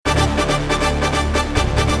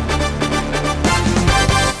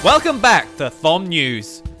Welcome back to Thom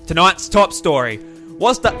News. Tonight's top story.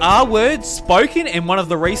 Was the R word spoken in one of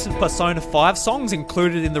the recent Persona 5 songs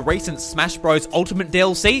included in the recent Smash Bros. Ultimate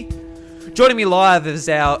DLC? Joining me live is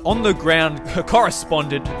our on-the-ground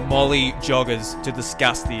correspondent, Molly Joggers, to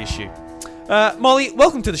discuss the issue. Molly,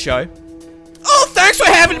 welcome to the show. Oh, thanks for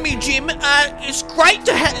having me, Jim. It's great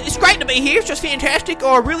to be here. It's just fantastic.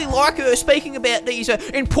 I really like speaking about these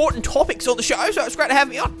important topics on the show, so it's great to have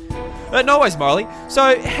me on. No worries, Molly.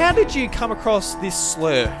 So, how did you come across this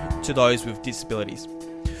slur to those with disabilities?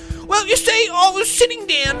 Well, you see, I was sitting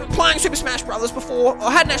down playing Super Smash Bros. Before.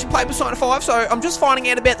 I hadn't actually played Persona 5, so I'm just finding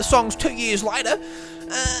out about the songs 2 years later.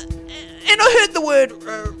 And I heard the word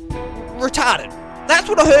retarded. That's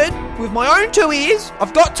what I heard with my own 2 ears.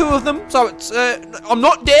 I've got 2 of them, so it's I'm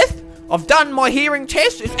not deaf. I've done my hearing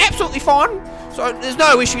test. It's absolutely fine, so there's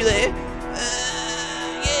no issue there.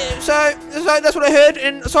 So that's what I heard,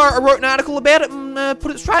 and so I wrote an article about it and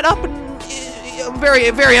put it straight up, and I'm very,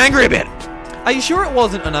 very angry about it. Are you sure it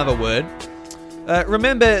wasn't another word?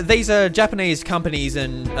 Remember, these are Japanese companies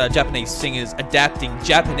and Japanese singers adapting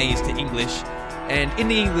Japanese to English, and in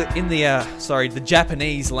the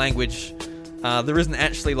Japanese language, there isn't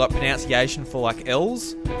actually like pronunciation for like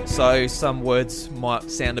L's, so some words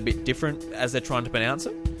might sound a bit different as they're trying to pronounce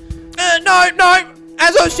it. No.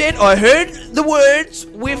 As I said, I heard the words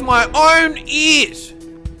with my own ears.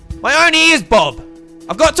 My own ears, Bob.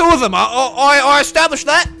 I've got 2 of them. I established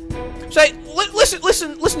that. So listen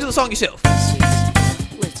to the song yourself.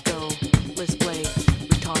 Let's go. Let's play.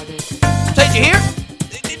 Retarded. So did you hear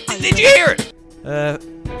it? Did you hear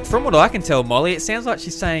it? From what I can tell, Molly, it sounds like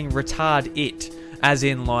she's saying retard it, as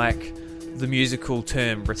in like the musical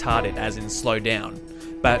term retarded, as in slow down.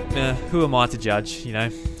 But who am I to judge, you know?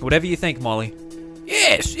 Whatever you think, Molly.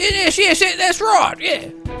 Yes, that's right,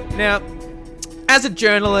 yeah. Now, as a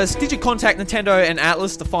journalist, did you contact Nintendo and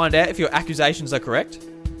Atlas to find out if your accusations are correct?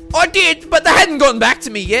 I did, but they hadn't gotten back to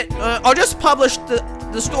me yet. I just published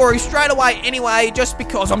the story straight away anyway, just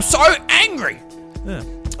because I'm so angry. Yeah.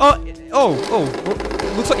 Oh,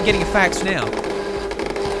 looks like you're getting a fax now.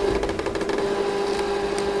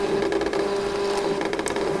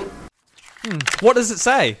 What does it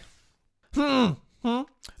say?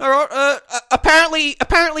 Alright,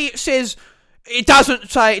 apparently it says, it doesn't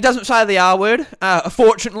say the R word,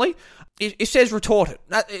 fortunately. It says retorted.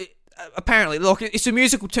 Apparently, look, it's a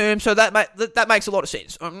musical term, so that makes a lot of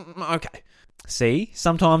sense. Okay. See,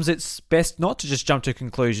 sometimes it's best not to just jump to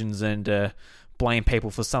conclusions and blame people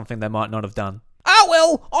for something they might not have done. Oh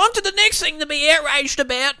well, on to the next thing to be outraged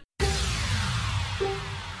about.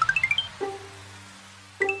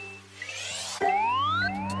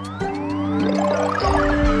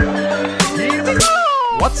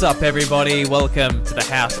 What's up, everybody? Welcome to the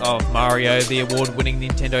House of Mario, the award-winning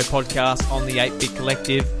Nintendo podcast on the 8-Bit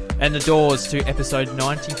Collective, and the doors to episode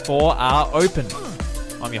 94 are open.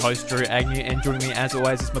 I'm your host, Drew Agnew, and joining me, as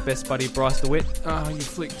always, is my best buddy, Bryce DeWitt. Oh, you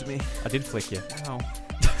flicked me. I did flick you. Ow.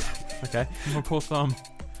 Okay. My poor thumb.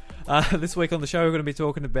 This week on the show, we're going to be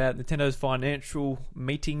talking about Nintendo's financial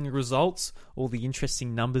meeting results, all the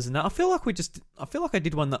interesting numbers, and that. I feel like I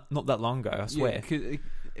did one not that long ago, I swear. Yeah,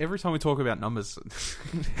 every time we talk about numbers,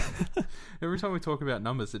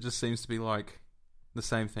 it just seems to be like the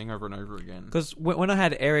same thing over and over again. Because when I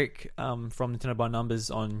had Eric from Nintendo by Numbers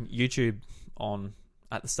on YouTube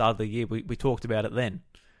at the start of the year, we talked about it then.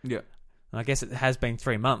 Yeah. And I guess it has been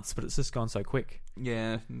 3 months, but it's just gone so quick.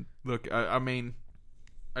 Yeah. Look, I mean,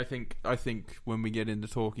 I think when we get into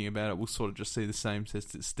talking about it, we'll sort of just see the same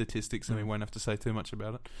statistics, and we won't have to say too much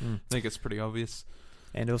about it. I think it's pretty obvious.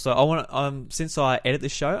 And also, I want since I edit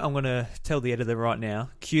this show, I'm going to tell the editor right now,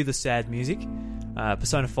 cue the sad music.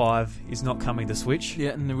 Persona 5 is not coming to Switch.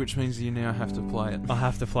 Yeah, which means you now have to play it. I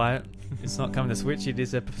have to play it. It's not coming to Switch. It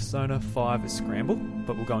is a Persona 5 Scramble,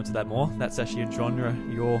 but we'll go into that more. That's actually a genre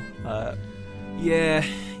you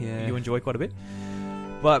enjoy quite a bit.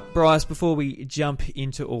 But Bryce, before we jump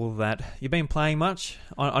into all of that, you've been playing much.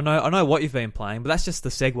 I know what you've been playing, but that's just the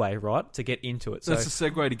segue, right, to get into it. So that's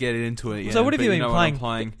the segue to get into it. Yeah. So what have you been playing?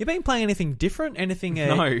 Playing? You've been playing anything different? Anything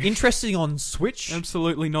no. interesting on Switch?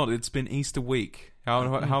 Absolutely not. It's been Easter week. How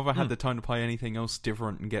have I had the time to play anything else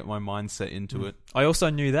different and get my mindset into it? I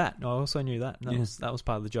also knew that. That was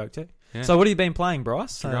part of the joke too. Yeah. So what have you been playing,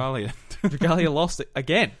 Bryce? Dragalia. Dragalia lost it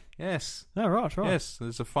again. Yes. Oh, right. Yes,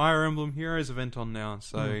 there's a Fire Emblem Heroes event on now.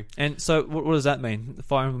 So And so what does that mean? The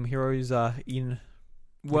Fire Emblem Heroes are in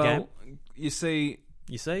the game? You see,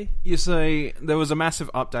 there was a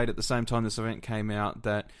massive update at the same time this event came out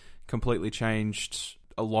that completely changed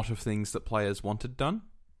a lot of things that players wanted done,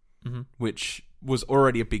 which was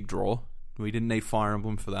already a big draw. We didn't need Fire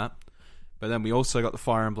Emblem for that. But then we also got the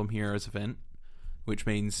Fire Emblem Heroes event, which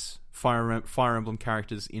means Fire Emblem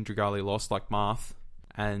characters in Dragalia Lost, like Marth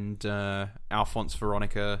and Alphonse,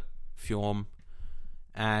 Veronica, Fjorm,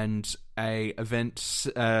 and a event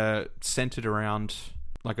centered around,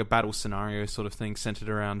 like a battle scenario sort of thing, centered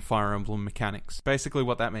around Fire Emblem mechanics. Basically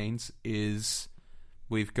what that means is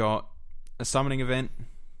we've got a summoning event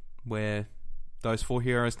where those 4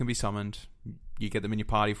 heroes can be summoned. You get them in your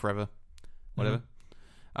party forever, whatever.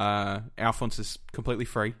 Alphonse is completely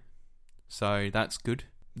free, so that's good.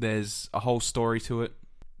 There's a whole story to it.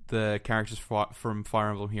 The characters from Fire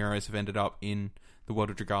Emblem Heroes have ended up in the world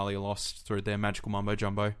of Dragalia Lost through their magical mumbo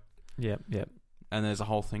jumbo. Yep. And there's a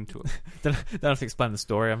whole thing to it. Don't have to explain the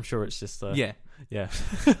story. I'm sure it's just Yeah.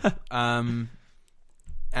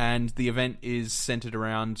 And the event is centered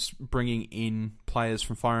around bringing in players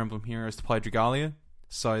from Fire Emblem Heroes to play Dragalia.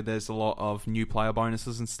 So there's a lot of new player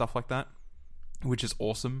bonuses and stuff like that, which is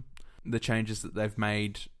awesome. The changes that they've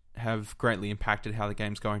made have greatly impacted how the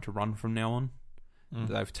game's going to run from now on.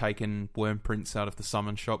 They've taken Worm Prince out of the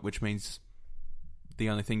summon shop, which means the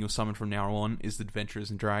only thing you'll summon from now on is the Adventurers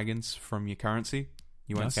and Dragons from your currency.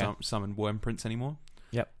 You won't summon Worm Prince anymore.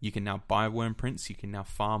 Yep. You can now buy Worm Prince. You can now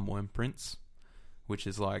farm Worm Prince, which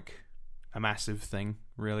is like a massive thing,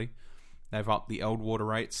 really. They've upped the Eldwater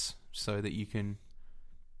rates so that you can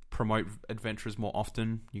promote adventurers more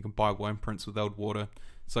often. You can buy Worm Prince with Eldwater.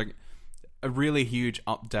 It's like a really huge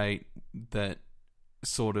update that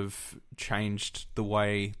sort of changed the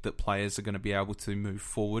way that players are going to be able to move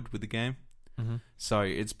forward with the game. So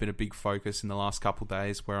it's been a big focus in the last couple of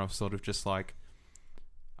days where I've sort of just like,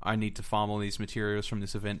 I need to farm all these materials from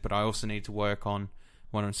this event, but I also need to work on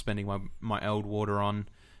what I'm spending my Eldwater on.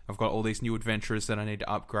 I've got all these new adventurers that I need to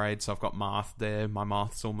upgrade, so I've got Marth there. My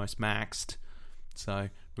Marth's almost maxed, so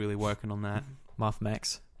really working on that. Marth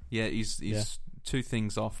Max. Yeah, he's 2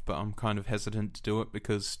 things off, but I'm kind of hesitant to do it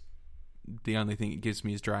because the only thing it gives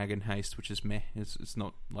me is Dragon Haste, which is meh. It's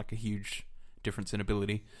not like a huge difference in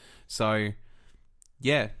ability. So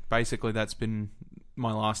yeah, basically that's been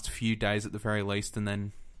my last few days at the very least, and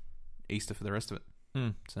then Easter for the rest of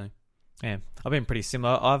it. So yeah, I've been pretty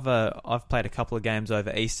similar. I've played a couple of games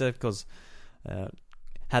over Easter because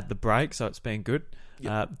had the break, so it's been good.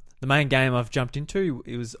 Yep. The main game I've jumped into,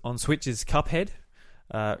 it was on Switch, is Cuphead,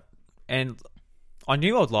 and I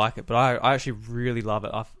knew I'd like it, but I actually really love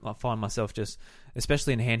it. I find myself just,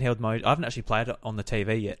 especially in handheld mode, I haven't actually played it on the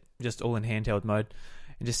TV yet, just all in handheld mode,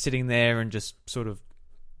 and just sitting there and just sort of,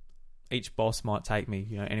 each boss might take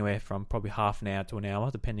me, anywhere from probably half an hour to an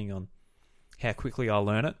hour, depending on how quickly I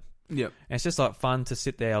learn it. Yep. And it's just like fun to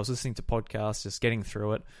sit there. I was listening to podcasts, just getting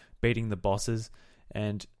through it, beating the bosses,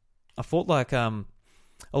 and I thought like a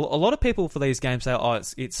lot of people for these games say, oh,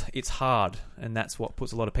 it's hard, and that's what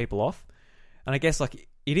puts a lot of people off. And I guess like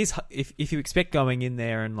it is, if you expect going in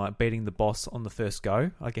there and like beating the boss on the first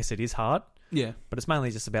go, I guess it is hard. Yeah. But it's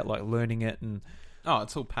mainly just about like learning it and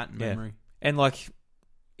it's all pattern memory. And like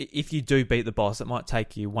if you do beat the boss, it might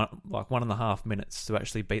take you 1.5 minutes to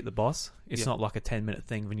actually beat the boss. It's not like a 10-minute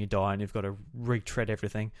thing when you die and you've got to retread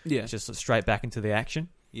everything. Yeah. It's just straight back into the action.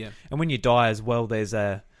 Yeah. And when you die as well,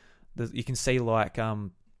 you can see like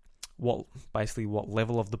what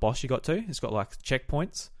level of the boss you got to. It's got like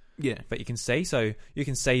checkpoints. Yeah. That you can see. So you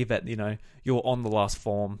can see that, you're on the last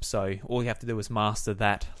form. So all you have to do is master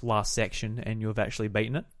that last section and you've actually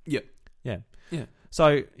beaten it. Yep. Yeah. Yeah.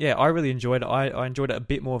 So, yeah, I really enjoyed it. I enjoyed it a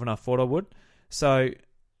bit more than I thought I would. So,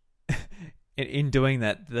 in doing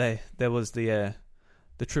that, there was the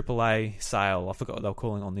AAA sale. I forgot what they were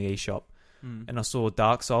calling it on the eShop. And I saw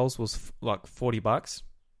Dark Souls was like $40.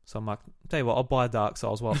 So I'm like, tell you what, I'll buy Dark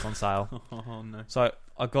Souls while it's on sale. Oh no! So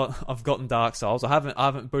I've gotten Dark Souls. I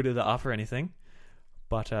haven't booted it up or anything,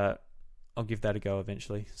 but I'll give that a go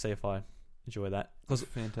eventually. See if I enjoy that. That's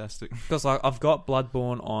fantastic. Because I've got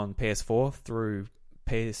Bloodborne on PS4 through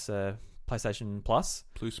PlayStation Plus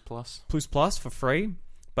for free,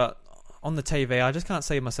 but on the TV I just can't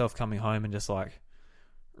see myself coming home and just like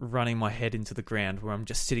running my head into the ground where I'm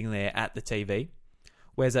just sitting there at the TV.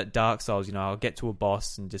 Whereas at Dark Souls, I'll get to a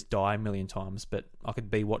boss and just die a million times, but I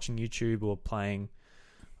could be watching YouTube or playing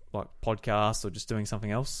like podcasts or just doing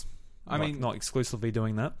something else. I mean, not exclusively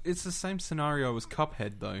doing that. It's the same scenario as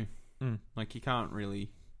Cuphead though. Like you can't really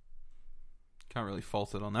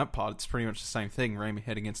fault it on that part. It's pretty much the same thing. Ram your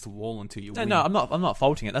head against the wall until you win. No, I'm not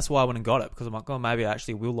faulting it. That's why I went and got it, because I'm like, oh, maybe I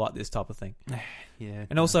actually will like this type of thing. Yeah.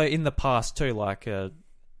 And also in the past too, like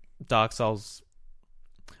Dark Souls,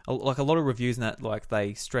 like a lot of reviews and that, like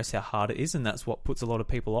they stress how hard it is, and that's what puts a lot of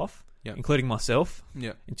people off, including myself.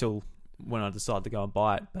 Yeah. Until when I decide to go and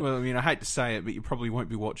buy it. But Well, I mean, I hate to say it, but you probably won't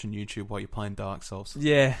be watching YouTube while you're playing Dark Souls.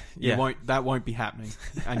 yeah, You yeah. won't. That won't be happening,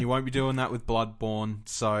 and you won't be doing that with Bloodborne.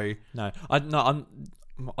 So No, I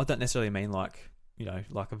don't necessarily mean like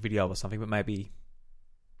like a video or something, but maybe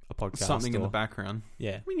a podcast, something in or- the background.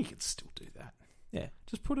 Yeah, I mean, you can still do that. yeah,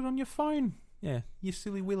 Just put it on your phone. yeah, You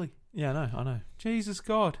silly willy. yeah. I know. Jesus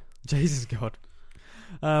God. Jesus God.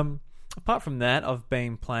 Apart from that, I've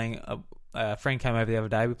been playing. A friend came over the other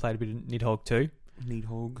day. We played a bit of Nidhogg 2.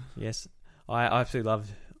 Nidhogg. Yes, I absolutely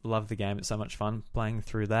love the game. It's so much fun playing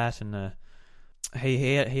through that, and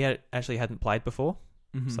he actually hadn't played before,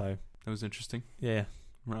 Mm-hmm. so That was interesting. yeah,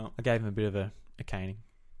 Right. I gave him a bit of a caning.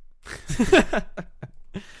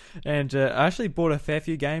 And I actually bought a fair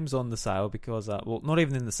few games on the sale because, not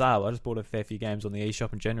even in the sale. I just bought a fair few games on the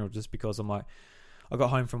eShop in general, just because I'm like, I got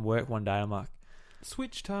home from work one day. I'm like,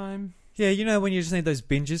 Switch time. yeah, when you just need those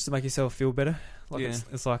binges to make yourself feel better. Like Yeah.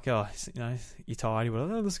 it's like, you're tired. You're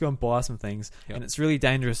like, let's go and buy some things. Yep. And it's really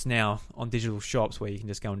dangerous now on digital shops where you can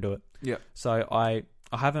just go and do it. Yeah. So I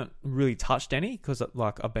haven't really touched any because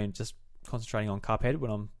I've been just concentrating on Cuphead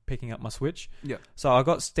when I'm picking up my Switch. Yeah. So I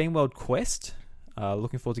got SteamWorld Quest.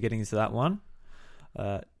 Looking forward to getting into that one.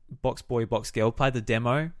 Box Boy, Box Girl. Played the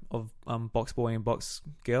demo of Box Boy and Box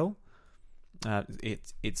Girl.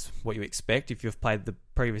 It's what you expect if you've played the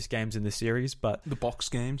previous games in the series, but The box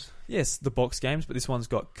games. yes, the box games. But this one's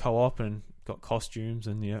got co-op and got costumes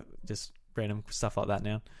and just random stuff like that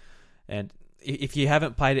now. And if you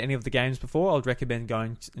haven't played any of the games before, I'd recommend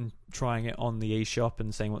going and trying it on the eShop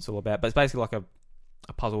and seeing what it's all about. But it's basically like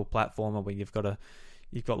a puzzle platformer where you've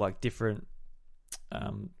got like different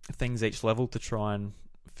things each level to try and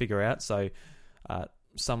figure out. So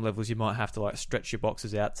some levels you might have to like stretch your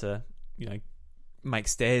boxes out to make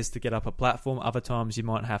stairs to get up a platform. Other times you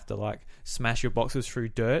might have to like smash your boxes through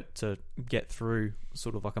dirt to get through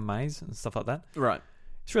sort of like a maze and stuff like that. Right.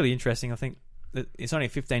 It's really interesting. I think that it's only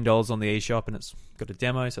 $15 on the eShop and it's got a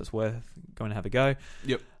demo, so it's worth going to have a go.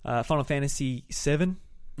 Yep. Final Fantasy 7.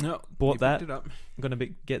 No. Bought you that. picked it up. I'm gonna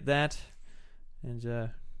get that, and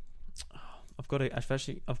I've got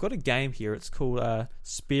a game here. It's called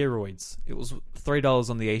Spheroids. It was $3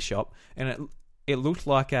 on the eShop, and it looked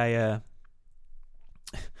like a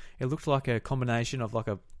combination of like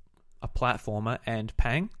a platformer and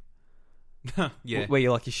Pang. Yeah. Where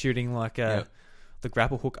you're shooting like Yep. the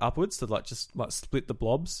grapple hook upwards to just split the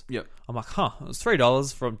blobs. Yep. I'm like, it was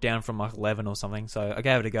 $3 down from like 11 or something. So I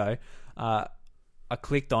gave it a go. I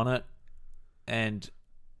clicked on it, and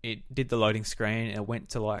it did the loading screen, and it went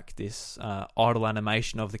to like this idle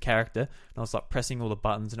animation of the character, and I was like pressing all the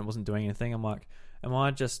buttons, and it wasn't doing anything. I'm like, am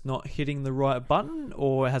I just not hitting the right button,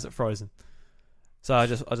 or has it frozen? So I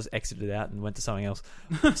just exited out and went to something else.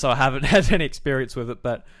 So I haven't had any experience with it,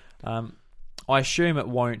 but I assume it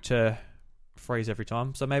won't freeze every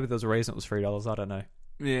time. So maybe there's a reason it was $3. I don't know.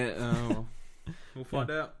 Yeah. We'll find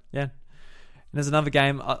out. Yeah. And there's another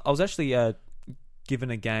game. I was actually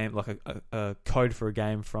given a game, like a code for a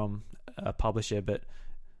game from a publisher, but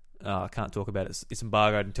I can't talk about it. It's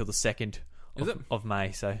embargoed until the 2nd of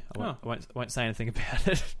May, so I won't say anything about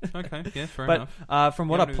it. Okay. Yeah. Fair But enough. from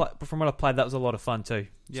what I played, that was a lot of fun too.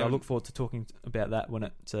 So Yeah. I look forward to talking about that when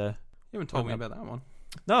it. You haven't told me okay. about that one.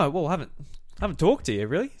 No, well, I haven't talked to you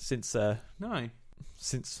really since No.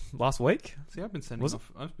 last week. See, I've been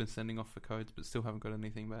sending off for codes, but still haven't got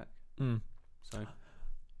anything back. Mm. So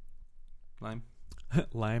lame.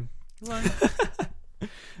 Lame.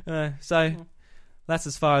 Lame. So that's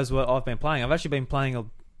as far as what I've been playing. I've actually been playing a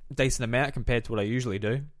decent amount compared to what I usually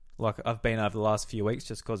do. Like I've been over the last few weeks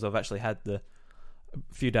just because I've actually had a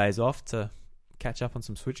few days off to catch up on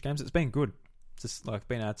some Switch games. It's been good. Just like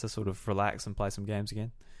being able to sort of relax and play some games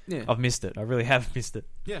again. Yeah. I've missed it. I really have missed it.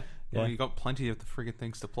 Yeah. Yeah. Well, you got plenty of the friggin'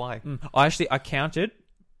 things to play. I counted,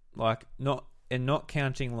 like not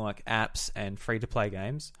counting like apps and free to play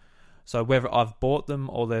games. So whether I've bought them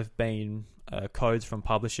or they've been codes from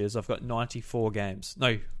publishers, I've got 94 games.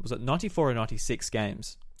 No, was it 94 or 96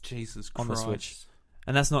 games Jesus Christ. on the Switch?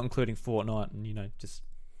 And that's not including Fortnite and just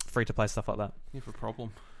free to play stuff like that. You have a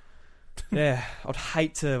problem. Yeah, I'd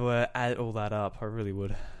hate to add all that up. I really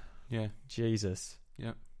would. Yeah. Jesus.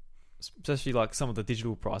 Yep. Especially like some of the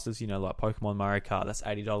digital prices, like Pokemon Mario Kart, that's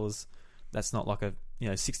 $80. That's not like a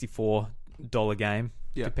 $64 game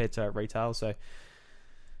compared to retail. So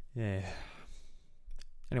yeah.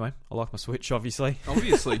 Anyway, I like my Switch, obviously.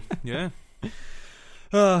 Obviously, yeah.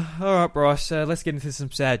 All right, Bryce. Let's get into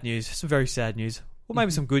some sad news. Some very sad news. Or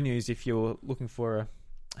maybe some good news if you're looking for a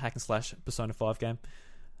hack and slash Persona 5 game.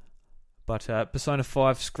 But Persona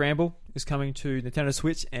 5 Scramble is coming to Nintendo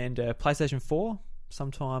Switch and PlayStation 4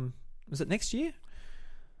 sometime. Is it next year?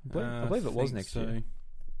 I believe it was think next so. year.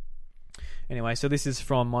 Anyway, so this is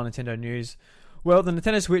from My Nintendo News. Well, the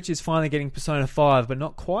Nintendo Switch is finally getting Persona 5, but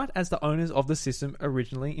not quite as the owners of the system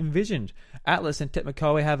originally envisioned. Atlus and Tecmo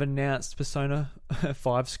Koei have announced Persona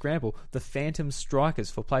 5 Scramble, the Phantom Strikers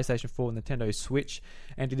for PlayStation 4 and Nintendo Switch,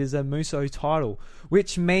 and it is a Musou title,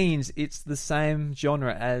 which means it's the same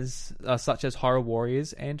genre as such as Horror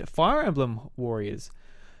Warriors and Fire Emblem Warriors.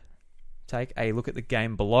 Take a look at the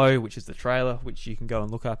game below, which is the trailer, which you can go and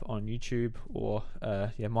look up on YouTube or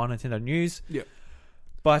My Nintendo News. Yep.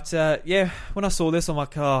 But when I saw this, I'm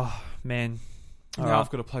like, oh man, all Now right.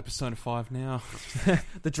 I've got to play Persona 5 now.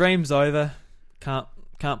 The dream's over. Can't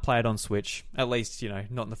play it on Switch, at least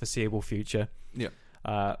not in the foreseeable future. Yeah.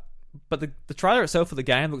 But the trailer itself for the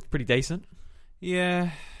game looked pretty decent,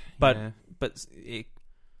 Yeah. but yeah. but it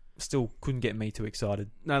still couldn't get me too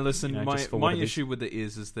excited. No, listen, just for my what it is. issue with it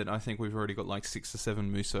is that I think we've already got like 6 or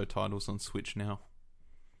 7 Musou titles on Switch now.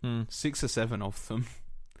 6 or 7 of them.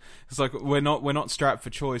 It's like we're not strapped for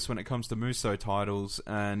choice when it comes to Musou titles,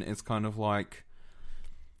 and it's kind of like,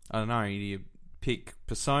 I don't know, do you pick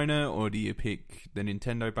Persona or do you pick the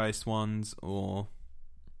Nintendo based ones, or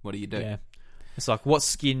what do you do? Yeah, it's like, what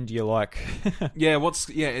skin do you like? Yeah, that's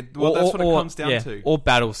what it comes down to. Or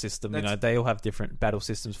battle system. That's- They all have different battle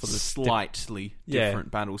systems for the Slightly Yeah. different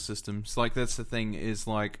battle systems. Like, that's the thing, is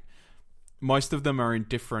like most of them are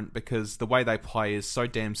indifferent because the way they play is so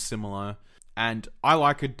damn similar. And I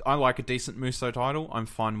like a decent Musou title. I'm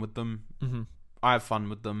fine with them. Mm-hmm. I have fun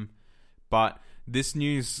with them. But this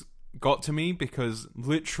news got to me because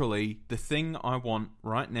literally the thing I want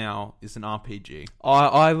right now is an RPG.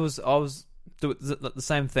 I was doing the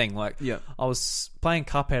same thing. Like, Yeah. I was playing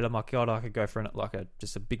Cuphead. I'm like, God, I could go for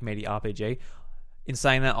just a big meaty RPG. In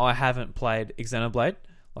saying that, I haven't played Xenoblade,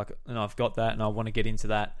 and I've got that, and I want to get into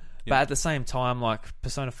that. Yeah. But at the same time,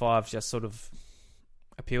 Persona 5 just sort of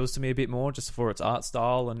appeals to me a bit more, just for its art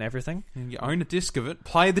style and everything. You own a disc of it.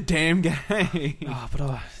 Play the damn game.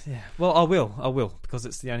 Well, I will, because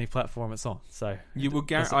it's the only platform it's on. So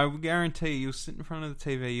I will guarantee you'll sit in front of the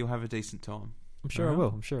TV. You'll have a decent time. I'm sure I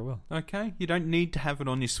will. Okay, you don't need to have it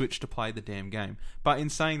on your Switch to play the damn game. But in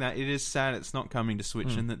saying that, it is sad it's not coming to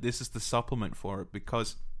Switch, and that this is the supplement for it,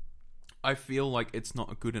 because I feel like it's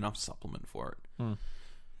not a good enough supplement for it.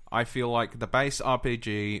 I feel like the base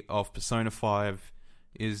RPG of Persona 5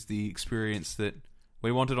 is the experience that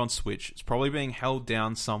we wanted on Switch. It's probably being held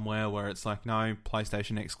down somewhere where it's like, no,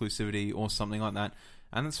 PlayStation exclusivity or something like that,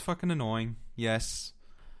 and it's fucking annoying. Yes.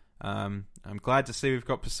 I'm glad to see we've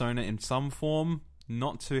got Persona in some form.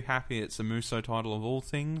 Not too happy it's a Musou title of all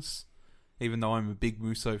things, even though I'm a big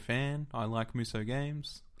Musou fan. I like Musou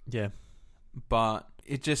games. Yeah. But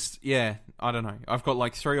it just, I don't know. I've got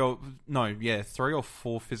like 3 or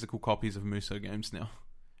 4 physical copies of Musou games now,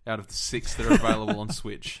 out of the 6 that are available on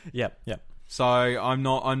Switch. Yep. So I'm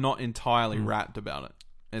not entirely wrapped about it.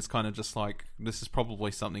 It's kind of just like, this is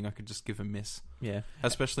probably something I could just give a miss. Yeah.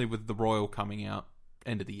 Especially with the Royal coming out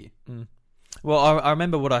end of the year. Well, I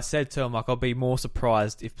remember what I said to him. I'll be more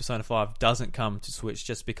surprised if Persona 5 doesn't come to Switch,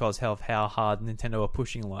 just because of how hard Nintendo are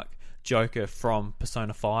pushing Joker from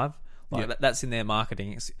Persona 5. That's in their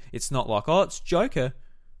marketing. It's not like, it's Joker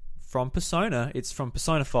from Persona. It's from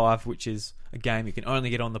Persona 5, which is a game you can only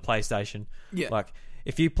get on the PlayStation. Yeah.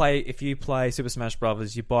 If you play Super Smash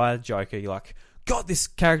Brothers, you buy a Joker, you're like, God, this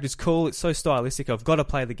character's cool. It's so stylistic. I've got to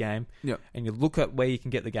play the game. Yeah. And you look at where you can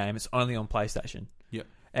get the game. It's only on PlayStation. Yeah.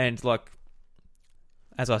 And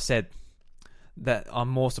as I said, that I'm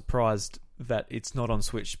more surprised that it's not on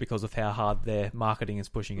Switch because of how hard their marketing is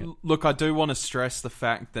pushing it. Look, I do want to stress the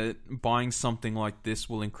fact that buying something like this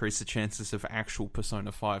will increase the chances of actual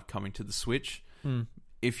Persona 5 coming to the Switch.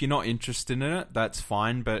 If you're not interested in it, that's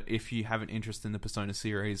fine. But if you have an interest in the Persona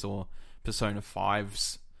series or Persona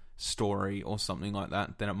 5's story or something like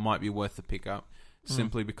that, then it might be worth the pickup.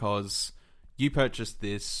 Simply because you purchased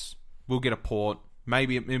this, we'll get a port.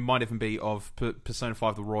 Maybe it might even be of Persona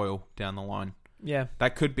 5 The Royal down the line. Yeah.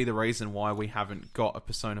 That could be the reason why we haven't got a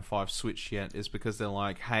Persona 5 Switch yet, is because they're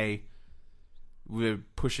like, hey, we're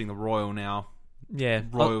pushing the Royal now. Yeah.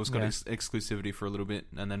 Royal's got exclusivity for a little bit,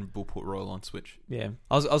 and then we'll put Royal on Switch. Yeah.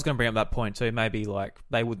 I was going to bring up that point too. Maybe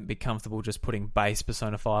they wouldn't be comfortable just putting base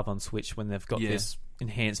Persona 5 on Switch when they've got this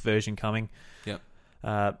enhanced version coming. Yep.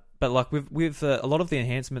 But with a lot of the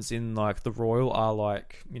enhancements in the Royal are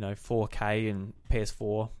 4K and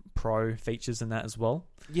PS4 Pro features and that as well.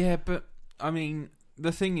 Yeah, but I mean,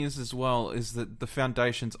 the thing is as well is that the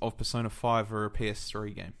foundations of Persona 5 are a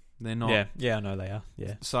PS3 game. They're not. Yeah, I know they are.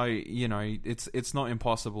 Yeah. So it's not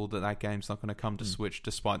impossible that game's not going to come to Switch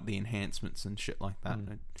despite the enhancements and shit like that.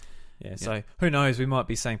 Yeah. So who knows? We might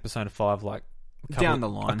be saying Persona 5 Down the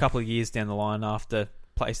line. a couple of years down the line, after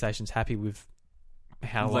PlayStation's happy with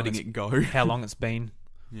how letting long it go. how long it's been.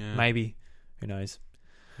 Yeah. Maybe, who knows?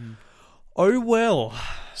 Hmm. Oh well.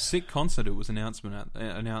 Sick concert it was announced at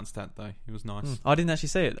though. It was nice. I didn't actually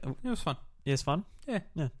see it. It was fun. Yeah, it's fun.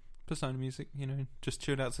 Persona music, just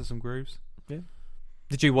chilled out to some grooves.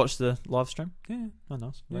 Did you watch the live stream? Yeah. Oh,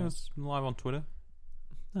 nice. Yeah, it was live on Twitter.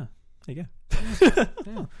 There you go.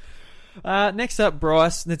 Yeah. Next up,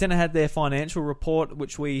 Bryce. Nintendo had their financial report,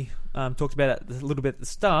 which we talked about a little bit at the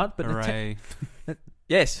start. But Hooray.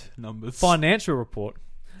 yes, Numbers. financial report.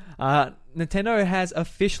 Nintendo has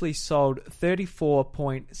officially sold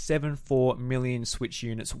 34.74 million Switch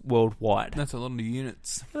units worldwide. That's a lot of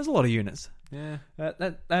units. That's a lot of units. Yeah.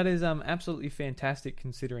 That is absolutely fantastic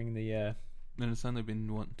considering the. And it's only been,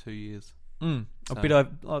 2 years? A So- bit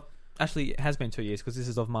of. Actually, it has been 2 years because this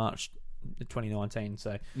is of March 2019.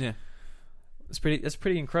 So Yeah. it's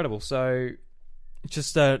pretty incredible. So it's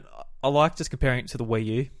just I like just comparing it to the Wii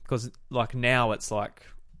U because like now it's like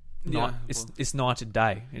it's night and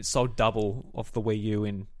day. It's sold double of the Wii U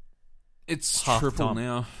in It's half triple time.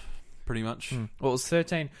 now, pretty much. well, it was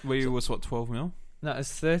 13. Wii U was, 12 mil? No,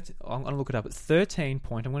 it's 13. I'm gonna look it up. It's 13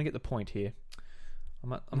 point. I'm gonna get the point here. I'm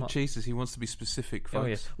not. Jesus, he wants to be specific, Oh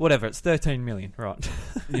folks. yeah, whatever. It's 13 million, right?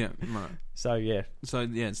 Yeah, right. So yeah, So,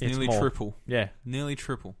 yeah, it's It's nearly more. triple. yeah. Nearly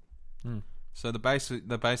triple. Mm. So the base they've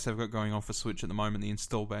got going on for Switch at the moment, the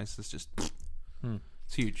install base is just...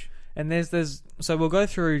 It's huge. And there's so we'll go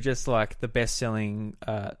through just like the best selling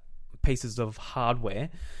pieces of hardware.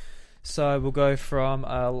 So we'll go from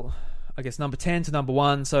I guess number 10 to number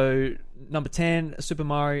 1. So number 10,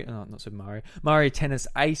 Mario Tennis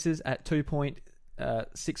Aces at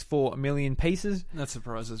 2.64 million pieces. That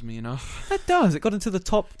surprises me enough. That does. It got into the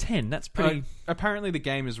top 10. That's pretty. Apparently the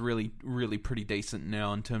game is really, really pretty decent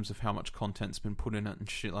now in terms of how much content's been put in it and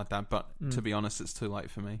shit like that, but to be honest, it's too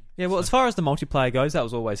late for me. Yeah, well, as far as the multiplayer goes, that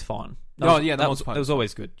was always fine. That Oh, was- yeah, the that was multiplayer it was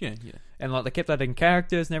always good. Yeah. And like they kept adding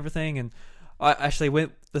characters and everything. And I actually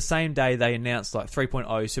went the same day they announced like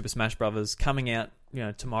 3.0 Super Smash Brothers coming out,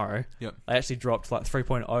 tomorrow. Yep. They actually dropped like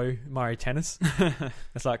 3.0 Mario Tennis.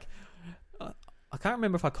 It's like I can't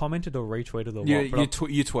remember if I commented or retweeted or You, what. But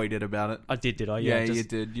you tweeted about it. I did I? Yeah, just, you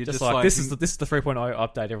did. You're just just like this is the 3.0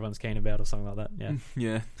 update everyone's keen about or something like that.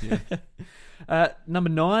 Yeah. Yeah. Number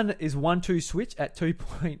 9 is 1-2 Switch at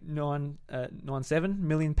 2.97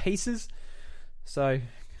 million pieces. So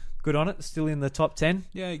good on it. Still in the top 10.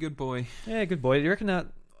 Yeah, good boy. Yeah, good boy. Do you reckon that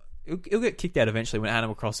it'll get kicked out eventually when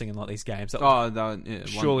Animal Crossing and like these games? Oh, no, yeah.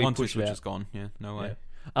 Surely One pushed Switch out. is gone. Yeah, no way. Yeah.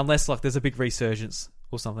 Unless like there's a big resurgence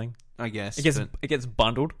or something. I guess. It gets but- it gets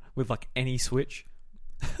bundled with like any Switch.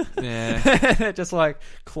 yeah. It just like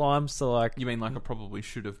climbs to like You mean like it probably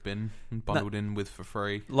should have been bundled in with for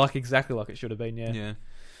free? exactly like it should have been. Yeah.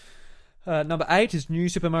 Number 8 is New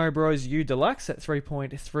Super Mario Bros. U Deluxe at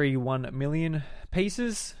 3.31 million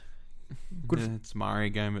pieces. Good. Yeah, it's a Mario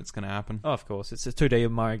game. It's going to happen. Oh, of course, it's a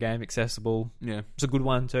 2D Mario game, accessible. Yeah. It's a good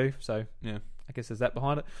one too. So Yeah. I guess there's that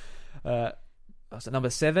behind it. So number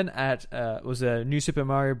 7 at was a New Super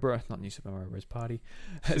Mario not New Super Mario Bros. Party,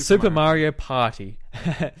 Super Mario Party,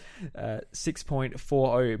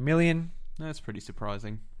 6.40 million. That's pretty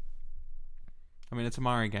surprising. I mean, it's a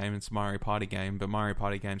Mario game. It's a Mario Party game, but Mario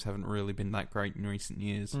Party games haven't really been that great in recent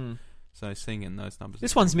years. So seeing it in those numbers,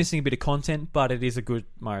 This one's missing a bit of content, but it is a good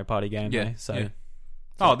Mario Party game. Yeah. Though, so yeah.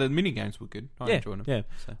 Oh, the mini games were good. I enjoyed them. yeah.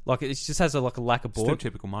 So. Like it just has a lack of Still board.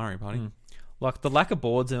 typical Mario Party. Like the lack of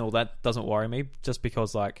boards and all that doesn't worry me, just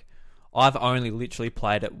because like I've only literally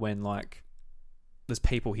played it when like there's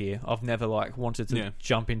people here. I've never like wanted to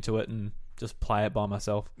jump into it and just play it by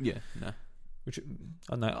myself. Yeah, no. Which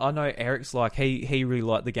I know Eric's like he really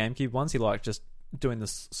liked the GameCube ones. He liked just doing the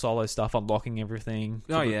solo stuff, unlocking everything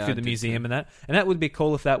through I the did museum too. and that would be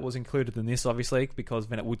cool if that was included in this, obviously, because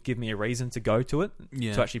then it would give me a reason to go to it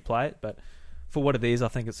to actually play it. But for what it is, I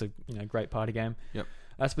think it's a great party game. Yep.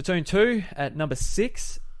 Splatoon 2 at number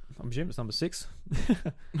 6. I'm assuming it's number 6.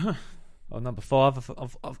 Or number 5.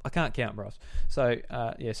 I can't count, bros. So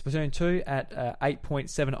Splatoon 2 at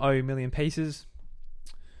 8.70 million pieces.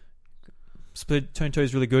 Splatoon 2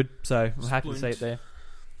 is really good, so I'm happy to see it there.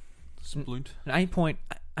 Sploont. An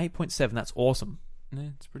 8.7, that's awesome. Yeah,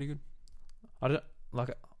 it's pretty good.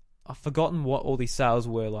 I've forgotten what all these sales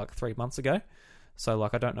were like 3 months ago, so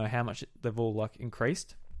like I don't know how much they've all like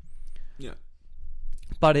increased. Yeah.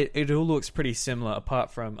 But it all looks pretty similar,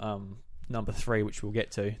 apart from number 3, which we'll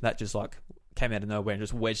get to. That just like came out of nowhere and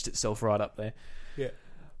just wedged itself right up there. Yeah.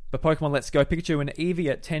 But Pokemon Let's Go Pikachu and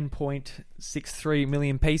Eevee at 10.63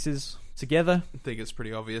 million pieces together. I think it's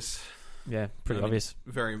pretty obvious. Yeah, pretty I mean, obvious.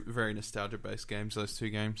 Very, very nostalgia-based games, those two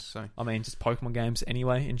games. So I mean, just Pokemon games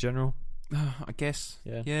anyway, in general. I guess,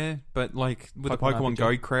 Yeah. yeah. But like with the Pokemon Pokemon Go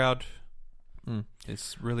RPG. crowd, Mm.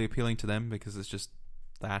 it's really appealing to them because it's just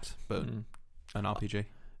that, but Mm. an RPG.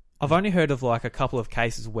 I've only heard of like a couple of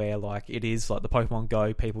cases where like it is like the Pokemon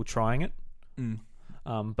Go people trying it. Mm.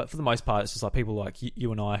 But for the most part, it's just like people like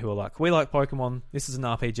you and I who are like, we like Pokemon. This is an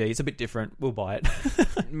RPG. It's a bit different. We'll buy it.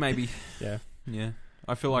 Maybe, Yeah. yeah.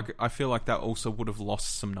 I feel like that also would have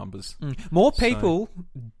lost some numbers. More So- people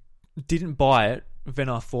didn't buy it than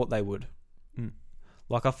I thought they would. Mm.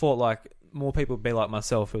 Like I thought, like more people would be like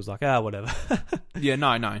myself, who was like, whatever. Yeah,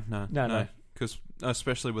 no. No. Because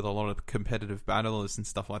especially with a lot of competitive battlers and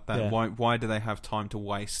stuff like that, Yeah. why do they have time to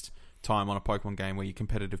waste time on a Pokemon game where your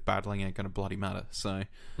competitive battling ain't going to bloody matter? So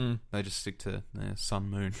Mm. they just stick to Sun,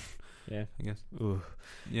 Moon, Yeah. I guess. Ooh.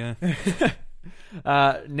 Yeah.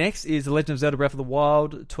 Next is The Legend of Zelda: Breath of the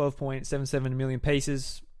Wild, 12.77 million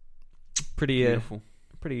pieces. Pretty Beautiful.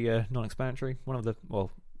 non-explanatory. One of the,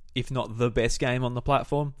 well, if not the best game on the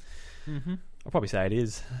platform. Mm-hmm. I'll probably say it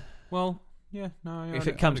is. Well, yeah, no. If I'd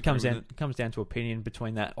it comes agree with down to opinion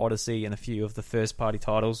between that Odyssey and a few of the first party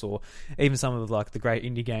titles, or even some of like the great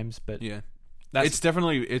indie games, but Yeah, that's it's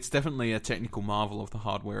definitely a technical marvel of the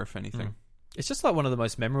hardware, if anything. Mm. It's just like one of the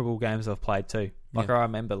most memorable games I've played too. Like Yeah. I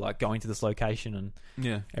remember like going to this location and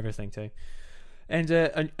Yeah, everything too. And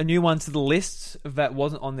a new one to the list that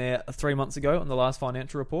wasn't on there 3 months ago on the last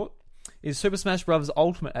financial report is Super Smash Bros.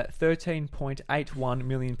 Ultimate at 13.81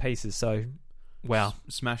 million pieces. So, wow.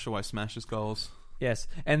 Smash away Smash's goals. Yes.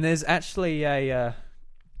 And there's actually I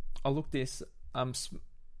looked this.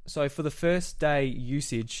 So for the first day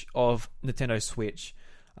usage of Nintendo Switch,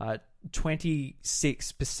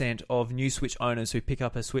 26% of new Switch owners who pick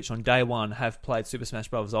up a Switch on day one have played Super Smash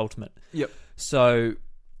Bros. Ultimate. Yep. So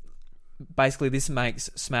basically, this makes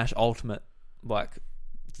Smash Ultimate like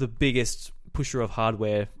the biggest pusher of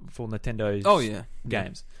hardware for Nintendo's Oh yeah,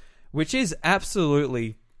 games, which is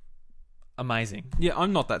absolutely amazing. Yeah,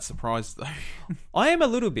 I'm not that surprised though. I am a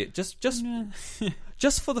little bit just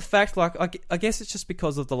for the fact, like I guess it's just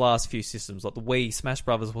because of the last few systems, like the Wii. Smash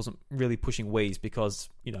Brothers wasn't really pushing Wii's because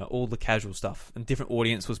all the casual stuff and different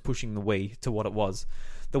audience was pushing the Wii to what it was.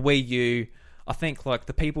 The Wii U, I think, like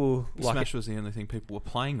the people like Smash was the only thing people were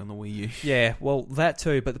playing on the Wii U. yeah, well that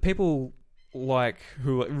too, but the people like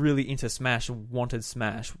who are really into Smash and wanted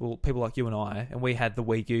Smash, well, people like you and I, and we had the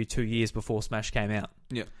Wii U 2 years before Smash came out.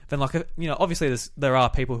 Yeah. Then like obviously there are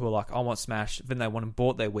people who are like, I want Smash, then they went and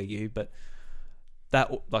bought their Wii U, but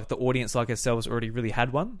that like the audience like ourselves already really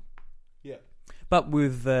had one. Yeah. But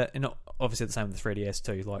with and obviously the same with the 3DS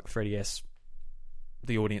too. Like 3DS,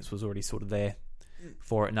 the audience was already sort of there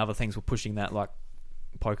for it, and other things were pushing that, like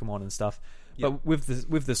Pokemon and stuff. Yep. But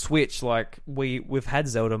with the Switch, like we've had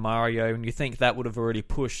Zelda, Mario, and you think that would have already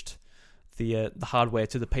pushed the hardware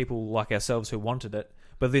to the people like ourselves who wanted it.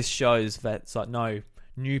 But this shows that it's like no,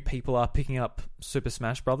 new people are picking up Super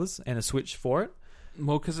Smash Brothers and a Switch for it.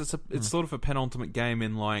 Well, because it's sort of a penultimate game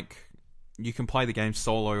in like you can play the game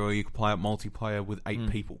solo or you can play it multiplayer with 8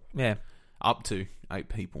 people, Yeah, up to 8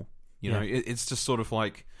 people. You Yeah. know, it's just sort of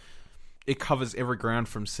like it covers every ground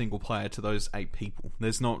from single player to those 8 people.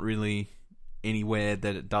 There's not really anywhere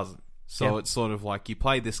that it doesn't. So Yeah. it's sort of like you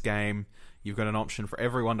play this game, you've got an option for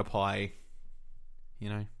everyone to play. You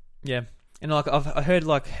know, yeah. And like I heard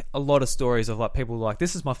like a lot of stories of like people like,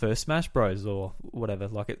 this is my first Smash Bros or whatever.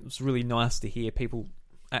 Like it was really nice to hear people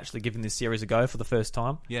actually giving this series a go for the first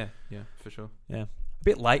time. yeah, for sure. Yeah, a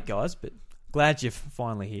bit late, guys, but glad you're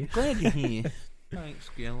finally here. Glad you're here. Thanks,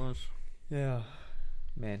 Gillis. Yeah,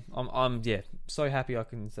 man, I'm so happy I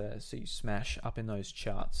can see Smash up in those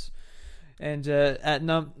charts. And at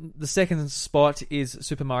the second spot is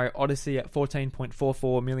Super Mario Odyssey at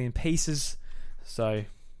 14.44 million pieces. So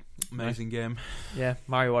Amazing game. yeah,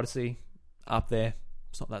 Mario Odyssey up there.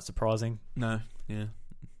 It's not that surprising. No, yeah.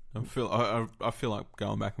 I feel like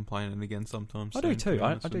going back and playing it again sometimes. I do too.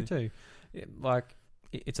 I do too. Yeah, like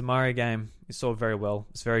it's a Mario game. It's sold very well.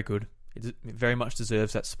 It's very good. It very much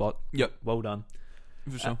deserves that spot. Yep, Well done.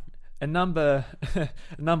 for sure. And number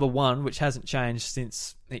one, which hasn't changed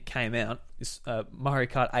since it came out, is Mario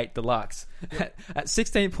Kart 8 Deluxe at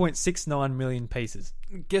 16.69 million pieces.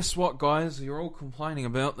 Guess what, guys? You're all complaining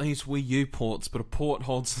about these Wii U ports, but a port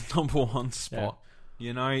holds the number one spot.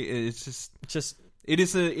 You know, it's just it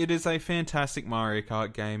is a fantastic Mario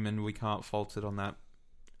Kart game, and we can't fault it on that.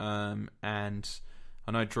 And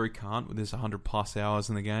I know Drew can't with his 100 plus hours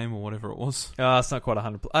in the game or whatever it was. It's not quite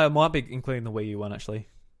 100. It might be including the Wii U one actually.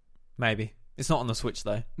 Maybe. It's not on the Switch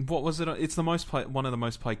though. What was it? It's the most one of the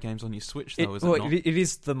most played games on your Switch, though, is it well, not? it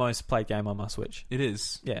is the most played game on my Switch. It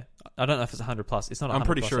is. Yeah, I don't know if it's 100 plus. It's not. 100 I'm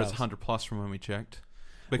pretty plus sure it's hours. 100 plus from when we checked.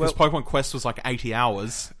 Because Pokemon Quest was like 80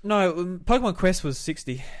 hours. No, Pokemon Quest was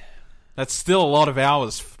 60. That's still a lot of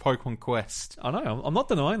hours for Pokemon Quest. I know. I'm not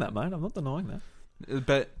denying that, mate. I'm not denying that.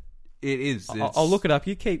 But it is. I'll look it up.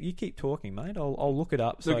 You keep talking, mate. I'll look it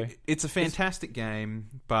up. So Look, it's a fantastic game,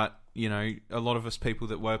 but you know, a lot of us people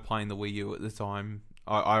that were playing the Wii U at the time,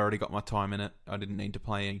 I already got my time in it. I didn't need to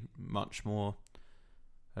play much more.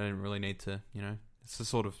 I didn't really need to, you know. It's a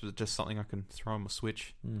sort of just something I can throw on my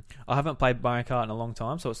Switch. I haven't played Mario Kart in a long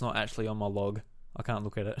time, so it's not actually on my log. I can't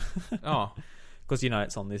look at it. Oh, because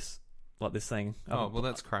it's on this thing. oh, well,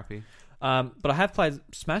 that's crappy. But I have played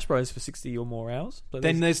Smash Bros for 60 or more hours. So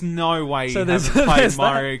Then there's no way So you there's- haven't played there's that.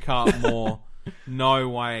 Mario Kart more. No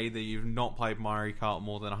way that you've not played Mario Kart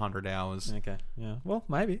more than 100 hours. okay, yeah. Well,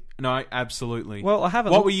 maybe. No, absolutely. Well, I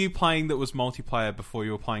haven't. What were you playing that was multiplayer before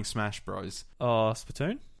you were playing Smash Bros?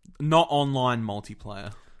 Splatoon. Not online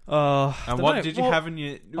multiplayer. And And what did you have in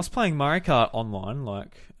your... I was playing Mario Kart online,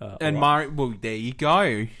 like. And Mario... Well, there you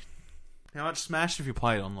go. How much Smash have you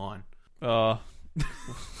played online?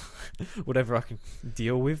 Whatever I can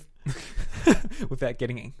deal with, without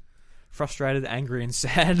getting frustrated, angry, and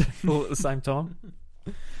sad all at the same time.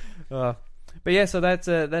 But yeah, so that's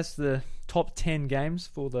the top 10 games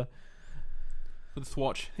for the For the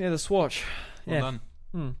Swatch. the Swatch. Well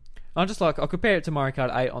done. I'm just like, I'll compare it to Mario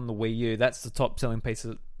Kart 8 on the Wii U. That's the top selling piece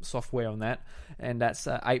of software on that, and that's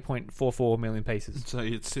 8.44 million pieces. So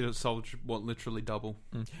it's sold, what, literally double?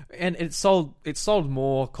 And it sold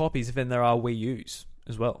more copies than there are Wii U's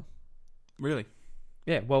as well. Really?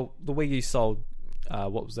 Yeah, well, the Wii U sold,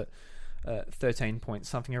 what was it, 13 point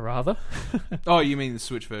something or other. Oh, you mean the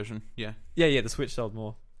Switch version? Yeah. Yeah, the Switch sold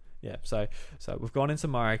more. Yeah, so we've gone into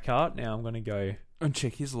Mario Kart. Now I'm going to go And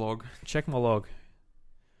check his log. check my log.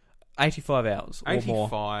 85 hours or more.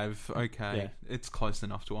 85. Okay. Yeah. It's close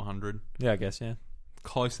enough to 100. Yeah, I guess, yeah.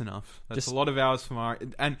 Close enough. That's Just- a lot of hours for Mario.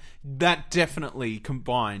 And that definitely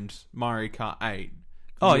combined Mario Kart 8.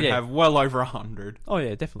 Oh, You yeah. have well over 100. Oh,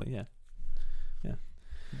 yeah, definitely, yeah.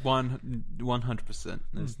 100%.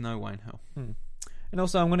 There's no way in hell. And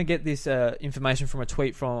also, I'm going to get this information from a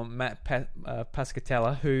tweet from Matt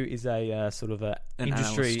Pascatella, who is a sort of an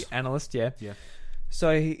industry analyst. Yeah. Yeah.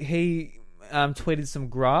 So he tweeted some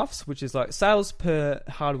graphs, which is like sales per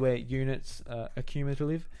hardware units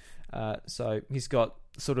accumulative. So he's got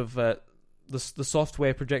sort of the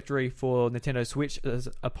software trajectory for Nintendo Switch as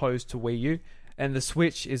opposed to Wii U, and the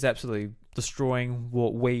Switch is absolutely destroying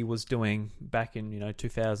what Wii was doing back in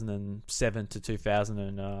 2007 to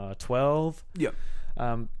 2012. Yep.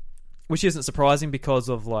 Which isn't surprising because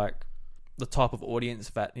of like the type of audience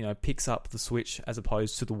that picks up the Switch as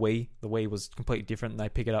opposed to the Wii. The Wii was completely different. They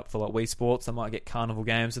pick it up for like Wii Sports. They might get carnival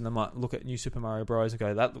games, and they might look at New Super Mario Bros. And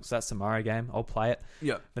go, that's a Mario game. I'll play it.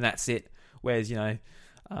 Yeah. And that's it. Whereas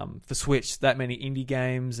for Switch, that many indie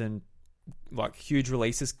games and like huge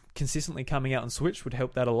releases consistently coming out on Switch would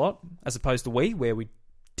help that a lot, as opposed to Wii, where we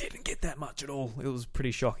didn't get that much at all. It was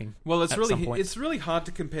pretty shocking. Well, at some point. it's really hard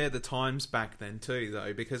to compare the times back then too,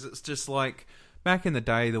 though, because it's just like back in the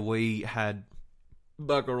day, the Wii had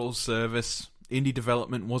bugger all service. Indie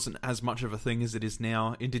development wasn't as much of a thing as it is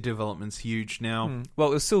now. Indie development's huge now.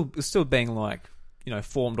 Well, it's still being like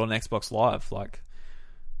formed on Xbox Live, like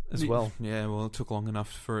as well. Yeah, well, it took long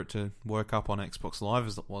enough for it to work up on Xbox Live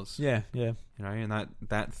as it was. Yeah. And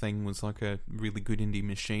that thing was like a really good indie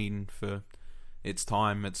machine for its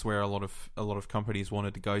time. It's where a lot of companies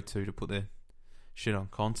wanted to go to put their shit on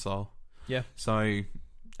console. Yeah. So,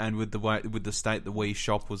 and with the state the Wii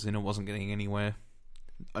shop was in, it wasn't getting anywhere.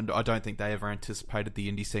 And I don't think they ever anticipated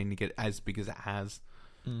the indie scene to get as big as it has.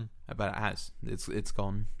 But it has. It's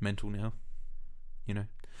gone mental now.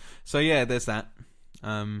 So yeah, there's that.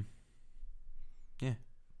 Yeah.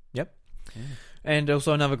 Yep. Yeah. And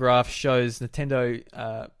also another graph shows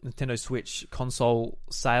Nintendo Switch console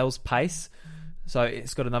sales pace. So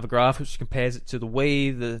it's got another graph which compares it to the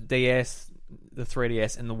Wii, the DS, the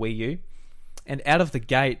 3DS, and the Wii U. And out of the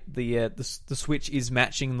gate, the Switch is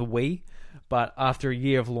matching the Wii, but after a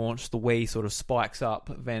year of launch, the Wii sort of spikes up.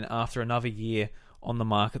 Then after another year on the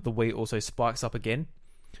market, the Wii also spikes up again.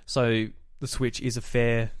 So the Switch is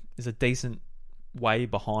a decent way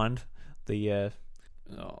behind the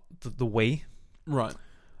Wii, Right.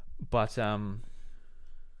 but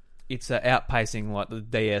it's outpacing like the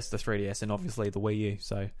DS, the 3DS, and obviously the Wii U.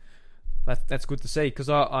 So that's good to see, because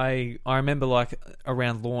I remember like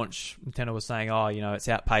around launch, Nintendo was saying, it's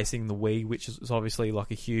outpacing the Wii, which is obviously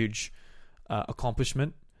like a huge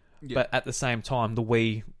accomplishment. Yeah. But at the same time, the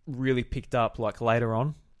Wii really picked up like later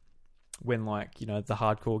on, when like the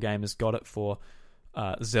hardcore gamers got it for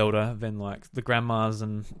Zelda. Then like the grandmas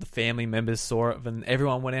and the family members saw it, then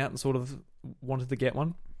everyone went out and sort of wanted to get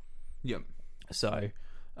one. Yep. So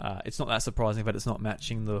it's not that surprising that it's not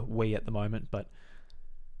matching the Wii at the moment. But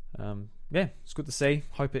yeah, it's good to see.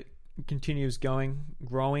 Hope it continues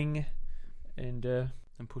growing, and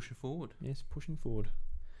pushing forward. yes, pushing forward.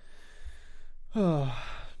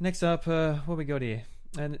 Next up, what we got here?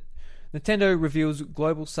 And Nintendo reveals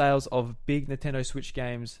global sales of big Nintendo Switch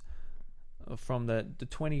games from the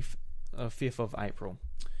 25th of April.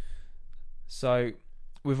 So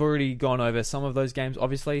we've already gone over some of those games,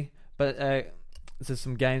 obviously, but there's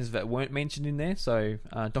some games that weren't mentioned in there. So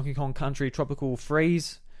Donkey Kong Country Tropical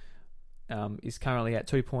Freeze is currently at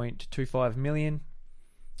 2.25 million.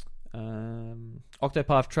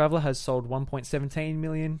 Octopath Traveler has sold 1.17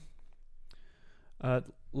 million.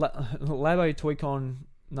 Labo Toy-Con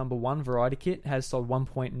number 1 Variety Kit has sold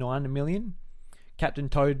 1.9 million. Captain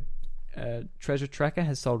Toad Treasure Tracker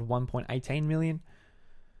has sold 1.18 million.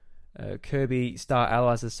 Kirby Star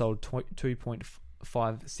Allies has sold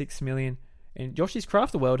 2.56 million. And Yoshi's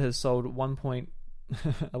Crafted World has sold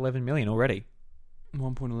 1.11 million already.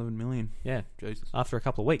 1.11 million. Yeah, Jesus. after a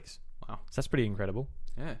couple of weeks. Wow. So that's pretty incredible.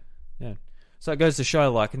 Yeah. Yeah. So it goes to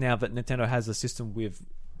show, like, now that Nintendo has a system with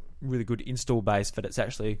really good install base, that it's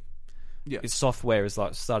actually its software is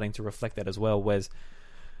like starting to reflect that as well. Whereas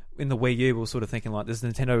in the Wii U, we were sort of thinking like, does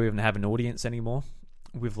Nintendo even have an audience anymore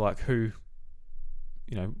with like who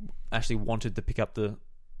actually wanted to pick up the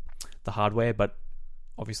hardware? But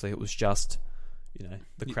obviously, it was just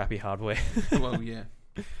the crappy hardware. Well, yeah.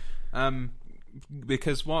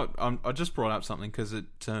 Because I just brought up something because it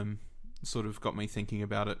sort of got me thinking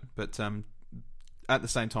about it. But at the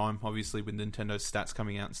same time, obviously, with Nintendo's stats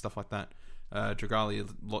coming out and stuff like that,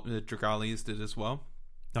 Dragalia's did as well.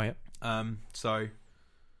 Oh yeah. So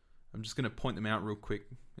I'm just going to point them out real quick,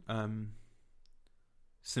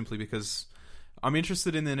 simply because I'm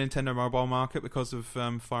interested in the Nintendo mobile market because of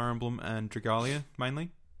Fire Emblem and Dragalia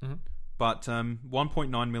mainly. Mm-hmm. But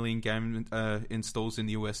 1.9 million game installs in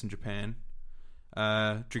the US and Japan.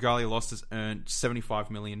 Dragalia Lost has earned $75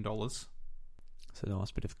 million. So a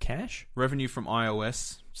nice bit of cash. Revenue from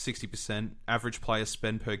iOS, 60%. Average player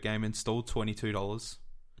spend per game installed, $22.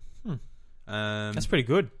 That's pretty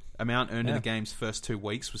good. Amount earned in the game's first 2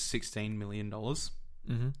 weeks was $16 million.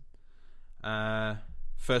 Mm-hmm.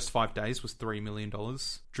 First 5 days was $3 million.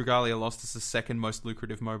 Dragalia Lost is the second most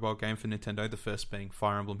lucrative mobile game for Nintendo, the first being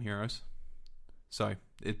Fire Emblem Heroes. So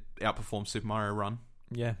it outperformed Super Mario Run.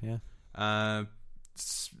 Yeah.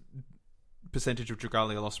 Percentage of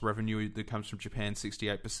Dragalia Lost revenue that comes from Japan,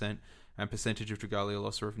 68%, and percentage of Dragalia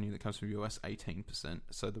Lost revenue that comes from US, 18%.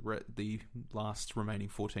 So the last remaining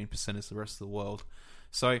 14% is the rest of the world.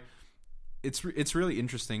 So it's really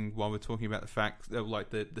interesting while we're talking about the fact of like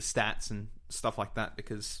the stats and stuff like that,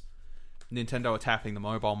 because Nintendo are tapping the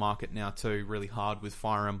mobile market now too really hard with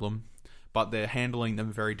Fire Emblem, but they're handling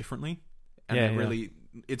them very differently, and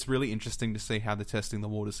it's really interesting to see how they're testing the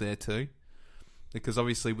waters there too. Because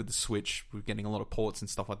obviously with the Switch, we're getting a lot of ports and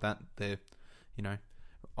stuff like that. They're,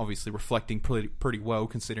 obviously reflecting pretty well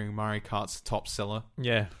considering Mario Kart's the top seller.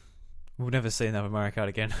 Yeah. We'll never see another Mario Kart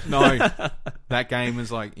again. No. That game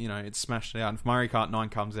is like, it's smashed out. And if Mario Kart 9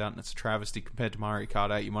 comes out and it's a travesty compared to Mario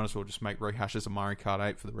Kart 8, you might as well just make rehashes of Mario Kart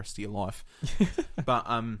 8 for the rest of your life. But,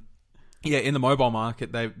 in the mobile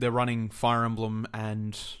market, they're running Fire Emblem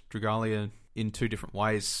and Dragalia in 2 different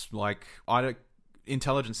ways. Like,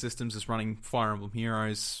 Intelligent Systems is running Fire Emblem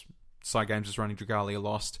Heroes. Cygames is running Dragalia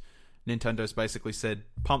Lost. Nintendo's basically said,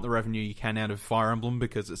 pump the revenue you can out of Fire Emblem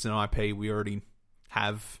because it's an IP we already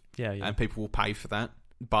have. Yeah. And people will pay for that.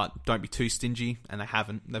 But don't be too stingy. And they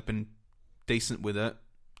haven't. They've been decent with it.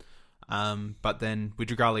 But then with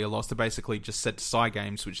Dragalia Lost, they basically just said to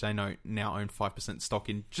Cygames, which they now own 5% stock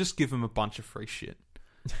in, just give them a bunch of free shit.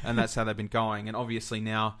 And that's how they've been going. And obviously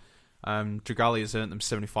now, Dragalia's earned them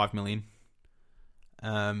 $75 million.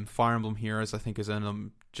 Fire Emblem Heroes, I think, has earned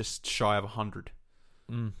them just shy of 100.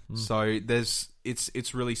 So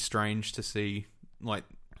it's really strange to see like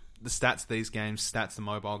the stats of these games, stats of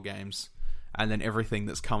mobile games, and then everything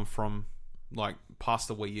that's come from like past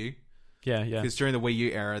the Wii U. Yeah. Because during the Wii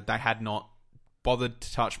U era, they had not bothered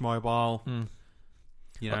to touch mobile.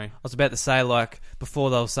 I was about to say, like, before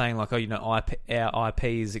they were saying like, our IP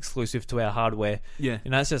is exclusive to our hardware. Yeah.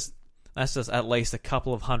 That's just at least a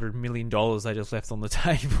couple of $100 million they just left on the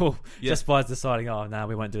table just by deciding,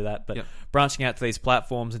 we won't do that. But branching out to these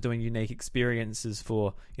platforms and doing unique experiences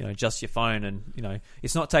for, just your phone. And,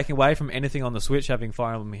 it's not taking away from anything on the Switch having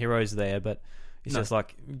Fire Emblem Heroes there, but it's just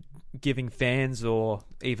like giving fans or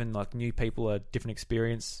even like new people a different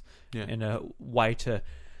experience and a way to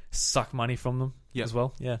suck money from them as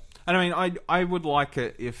well. Yeah, and I mean, I would like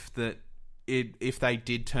it if they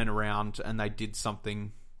did turn around and they did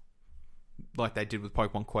something like they did with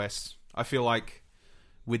Pokemon Quest. I feel like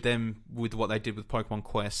with what they did with Pokemon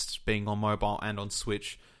Quest being on mobile and on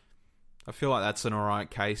Switch, I feel like that's an alright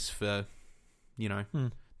case for,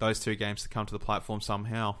 those two games to come to the platform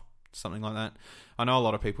somehow. Something like that. I know a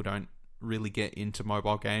lot of people don't really get into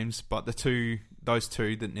mobile games, but those two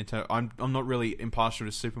that Nintendo... I'm not really impartial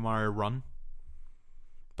to Super Mario Run,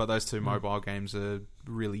 but those two mobile games are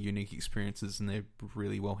really unique experiences and they're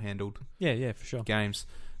really well handled. Yeah, for sure. Games,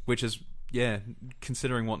 which is... Yeah,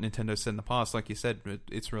 considering what Nintendo said in the past, like you said,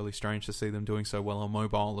 it's really strange to see them doing so well on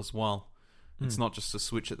mobile as well. It's not just a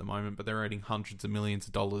Switch at the moment, but they're earning hundreds of millions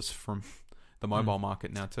of dollars from the mobile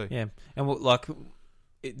market now too. Yeah, and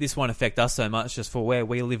this won't affect us so much just for where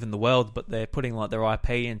we live in the world, but they're putting like their IP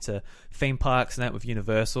into theme parks and that with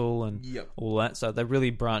Universal and all that. So they're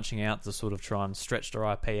really branching out to sort of try and stretch their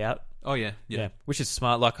IP out. Oh yeah, which is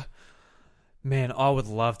smart. Like, man, I would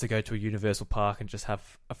love to go to a Universal park and just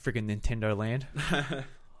have a friggin' Nintendo Land.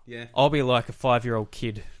 Yeah, I'll be like a 5-year-old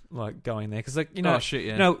kid, like going there because, like, oh shit,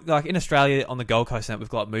 yeah, like in Australia on the Gold Coast, and we've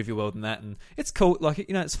got Movie World and that, and it's cool. Like,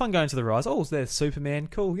 it's fun going to the rides. Oh, there's Superman,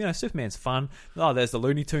 cool. Superman's fun. Oh, there's the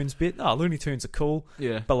Looney Tunes bit. Oh, Looney Tunes are cool.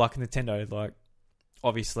 Yeah, but like Nintendo, like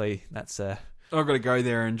obviously that's I've got to go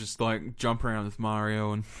there and just like jump around with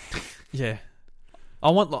Mario and yeah.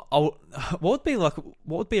 What would be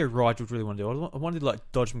a ride you'd really want to do? I wanted to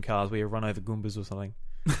like dodge some cars where you run over Goombas or something.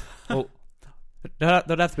 Well, there'd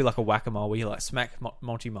have to be like a whack-a-mole where you like smack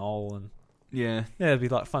Monty Mole and it'd be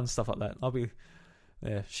like fun stuff like that.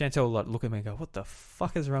 Chantel will like look at me and go, "What the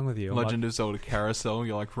fuck is wrong with you?" Legend of Zelda Carousel.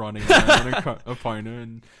 You're like running around on a pony,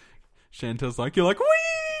 and Chantel's like, you're like,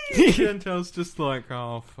 wee. Chantel's just like,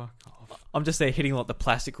 oh fuck off. I'm just there hitting like the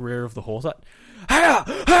plastic rear of the horse, like,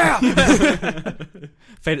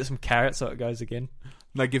 feed it some carrots so it goes again.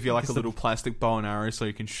 They give you like a little plastic bow and arrow so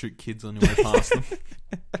you can shoot kids on your way past them.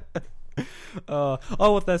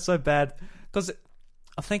 That's so bad because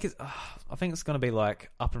I think it's going to be like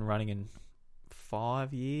up and running in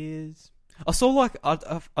 5 years. I saw like I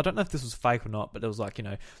don't know if this was fake or not, but there was like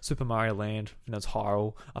Super Mario Land, it's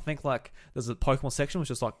Hyrule. I think like there's a Pokemon section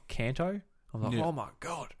which is like Kanto. I'm like, oh my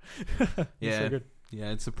god, yeah, so good.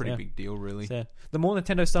 Yeah, it's a pretty big deal, really. So, the more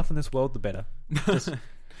Nintendo stuff in this world, the better.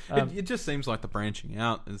 It just seems like the branching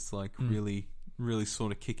out is like really, really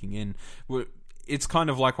sort of kicking in. It's kind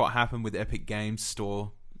of like what happened with Epic Games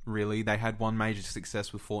Store. Really, they had one major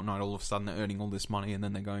success with Fortnite. All of a sudden, they're earning all this money, and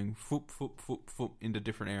then they're going foop into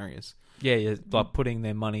different areas. Yeah, like putting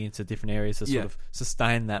their money into different areas to sort of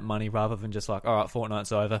sustain that money, rather than just like, all right,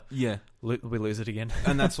 Fortnite's over. Yeah, we lose it again.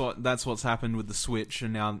 And that's what's happened with the Switch,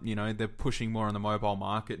 and now they're pushing more on the mobile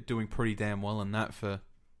market, doing pretty damn well in that for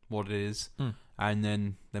what it is. And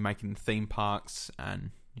then they're making theme parks and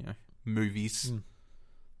movies.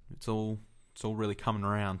 It's all really coming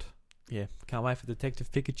around. Yeah, can't wait for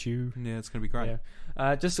Detective Pikachu. Yeah, it's going to be great.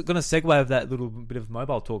 Yeah. Just going to segue of that little bit of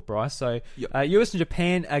mobile talk, Bryce. So, US and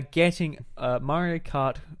Japan are getting Mario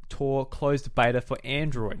Kart Tour closed beta for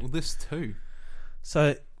Android. Well, this too.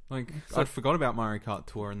 So I forgot about Mario Kart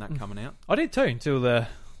Tour and that coming out. I did too, until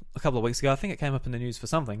a couple of weeks ago. I think it came up in the news for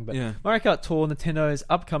something. But Mario Kart Tour, Nintendo's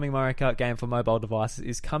upcoming Mario Kart game for mobile devices,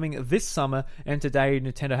 is coming this summer, and today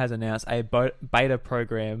Nintendo has announced a beta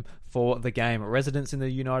program for the game. Residents in the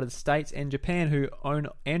United States and Japan who own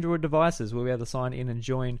Android devices will be able to sign in and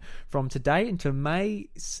join from today until May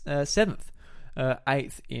 7th,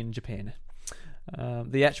 8th in Japan.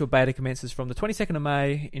 The actual beta commences from the 22nd of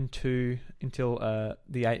May until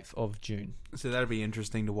the 8th of June. So that'll be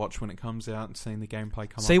interesting to watch when it comes out and seeing the gameplay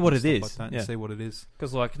come up. See what it is. Like that, and see what it is.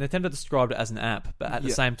 Because like Nintendo described it as an app, but at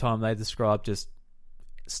the same time they described just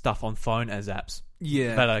stuff on phone as apps.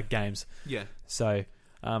 Yeah. That are games. Yeah. So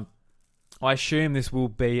I assume this will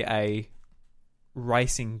be a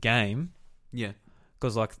racing game. Yeah.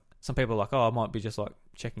 Because like some people are like, I might be just like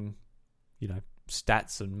checking,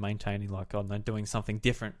 stats and maintaining like doing something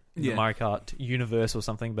different in the Mario Kart universe or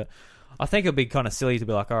something. But I think it'd be kind of silly to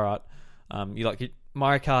be like, all right,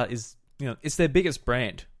 Mario Kart is it's their biggest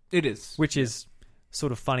brand. It is, which is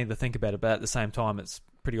sort of funny to think about it, but at the same time it's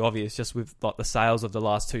pretty obvious just with like the sales of the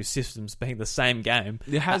last two systems being the same game.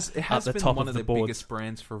 It has the been top one of the the biggest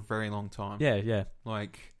brands for a very long time. Yeah.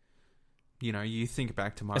 Like, you think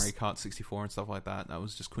back to Mario Kart 64 and stuff like that. That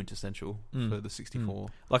was just quintessential for the 64.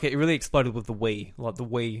 Like it really exploded with the Wii. Like the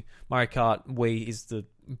Wii, Mario Kart Wii is the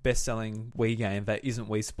best-selling Wii game that isn't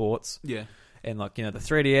Wii Sports. Yeah. And like, you know, the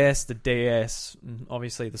 3DS, the DS, and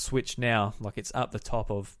obviously the Switch now, like it's up the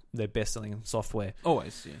top of their best-selling software.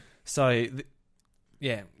 Always, yeah. So,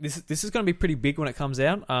 yeah, this is going to be pretty big when it comes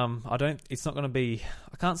out. It's not going to be,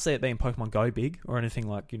 I can't see it being Pokemon Go big or anything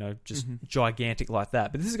like, you know, just gigantic like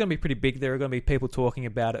that. But this is going to be pretty big. There are going to be people talking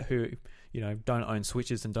about it who, you know, don't own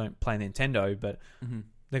Switches and don't play Nintendo, but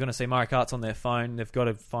they're going to see Mario Kart's on their phone. They've got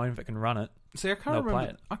a phone that can run it. See, I can't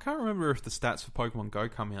remember if the stats for Pokemon Go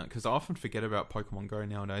come out, because I often forget about Pokemon Go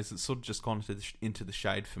nowadays. It's sort of just gone into the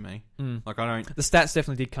shade for me. Like, I don't... The stats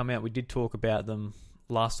definitely did come out. We did talk about them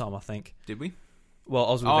last time, I think. Did we? Well,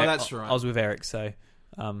 I was with that's right. I was with Eric, so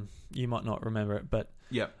you might not remember it, but...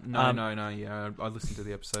 Yeah, yeah, I listened to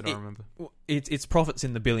the episode, I remember. It's profits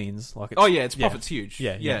in the billions. Like, it's profits huge.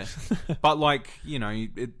 Yeah. But, like, you know,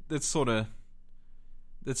 it's sort of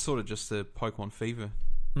just the Pokemon fever.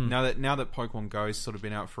 Now that Pokemon Go's sort of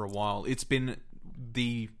been out for a while, it's been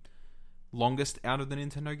the longest out of the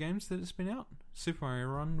Nintendo games that it's been out. Super Mario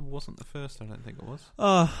Run wasn't the first, I don't think it was.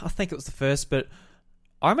 I think it was the first, but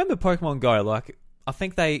I remember Pokemon Go, like, I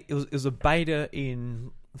think it was a beta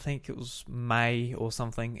in, I think it was May or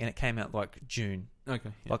something, and it came out like June.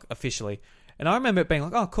 Okay. Yeah. Like, officially. And I remember it being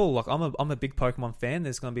like, oh, cool, like, I'm a big Pokemon fan.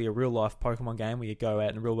 There's going to be a real-life Pokemon game where you go out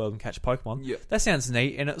in the real world and catch Pokemon. Yeah. That sounds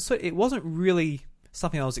neat, and it wasn't really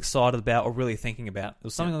something I was excited about or really thinking about. It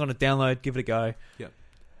was something I'm going to download, give it a go. Yeah.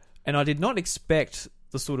 And I did not expect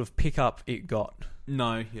the sort of pickup it got.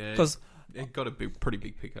 No, yeah. Because it got a pretty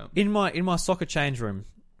big pickup. In my soccer change room,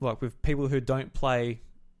 like with people who don't play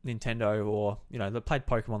Nintendo or, you know, they played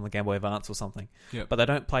Pokemon on the Game Boy Advance or something, but they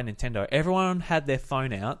don't play Nintendo, everyone had their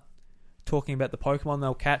phone out talking about the Pokemon they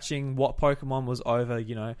were catching, what Pokemon was over,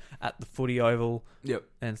 you know, at the footy oval. Yep.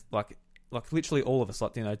 And like literally all of us,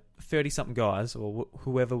 like, you know, 30-something guys or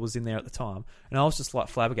whoever was in there at the time. And I was just like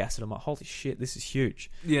flabbergasted. I'm like, holy shit, this is huge.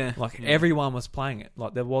 Yeah. Like everyone was playing it.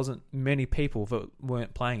 Like there wasn't many people that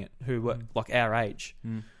weren't playing it who were like our age.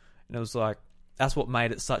 And it was like, that's what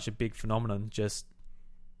made it such a big phenomenon, just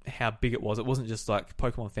how big it was. It wasn't just like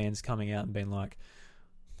Pokemon fans coming out and being like,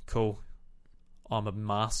 cool, I'm a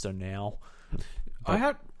master now. I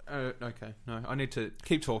had... okay, no, I need to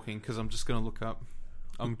keep talking because I'm just going to look up...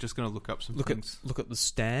 some things. Look at the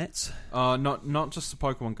stats. Not just the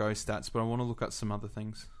Pokemon Go stats, but I want to look at some other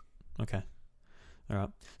things. Okay. All right.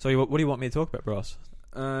 So what do you want me to talk about, Bryce?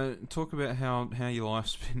 Talk about how your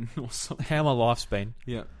life's been or something. How my life's been.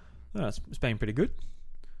 Yeah. Oh, it's been pretty good.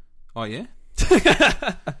 Oh yeah.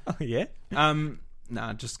 Oh yeah.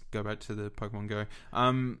 Nah, just go back to the Pokemon Go.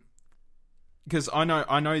 Because I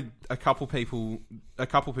know a couple people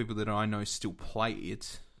that I know still play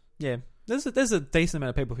it. Yeah. There's a decent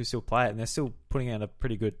amount of people who still play it, and they're still putting out a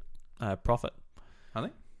pretty good profit. Are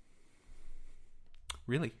they?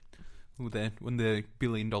 Really? When they're $1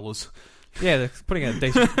 billion. Yeah, they're putting out a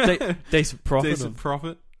decent profit. Decent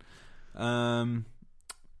profit.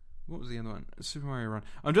 What was the other one? Super Mario Run.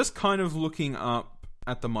 I'm just kind of looking up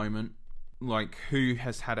at the moment, like, who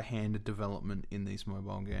has had a hand in development in these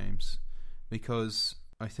mobile games, because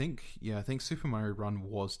I think Super Mario Run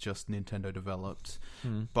was just Nintendo developed,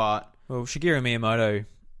 but Shigeru Miyamoto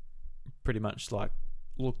pretty much like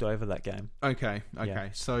looked over that game. Okay. Yeah.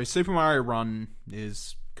 So Super Mario Run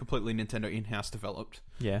is completely Nintendo in-house developed.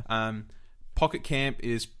 Yeah. Pocket Camp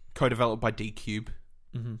is co-developed by D-Cube.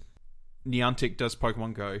 Mm-hmm. Niantic does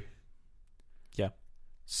Pokemon Go. Yeah.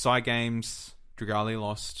 Cygames, Dragalia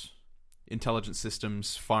Lost, Intelligent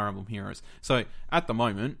Systems, Fire Emblem Heroes. So at the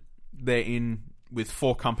moment, they're in with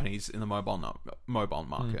 4 companies in the mobile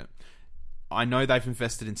market. I know they've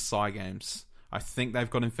invested in Cygames. I think they've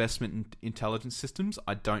got investment in Intelligent Systems.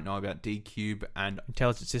 I don't know about D-Cube and...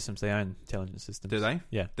 Intelligent Systems, they own Intelligent Systems. Do they?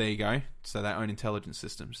 Yeah. There you go. So they own Intelligent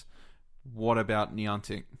Systems. What about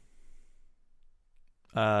Niantic?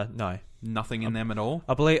 No. Nothing in them at all?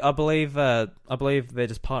 I believe they're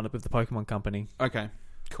just partnered with the Pokemon Company. Okay,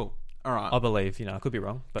 cool. All right. I believe, I could be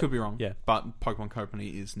wrong. But could be wrong. Yeah. But Pokemon Company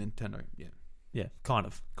is Nintendo. Yeah. Yeah, kind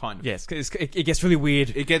of. Yes, it gets really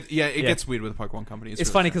weird. It gets weird with the Pokemon Company. It's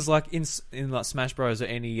really funny because like in like Smash Bros or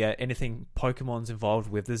anything Pokemon's involved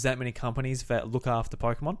with, there's that many companies that look after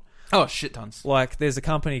Pokemon. Oh, shit tons. Like there's a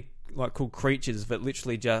company like called Creatures that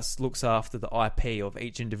literally just looks after the IP of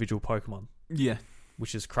each individual Pokemon. Yeah.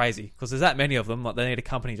 Which is crazy because there's that many of them. Like they need a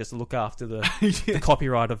company just to look after the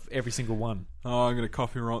copyright of every single one. Oh, I'm gonna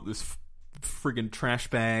copyright this friggin' trash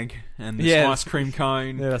bag and this ice cream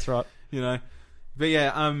cone. Yeah, that's right. But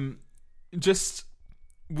yeah, just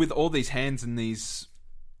with all these hands in these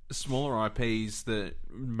smaller IPs that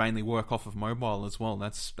mainly work off of mobile as well,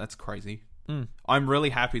 that's crazy. I'm really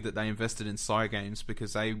happy that they invested in Cygames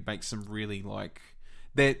because they make some really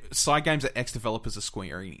Cygames are ex-developers of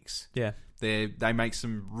Square Enix. Yeah. They make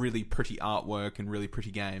some really pretty artwork and really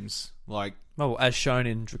pretty games. Like, Well, as shown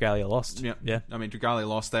in Dragalia Lost. yeah, Yeah. I mean, Dragalia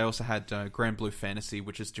Lost. They also had Grand Blue Fantasy,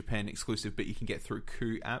 which is Japan exclusive, but you can get through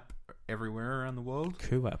Coup app everywhere around the world.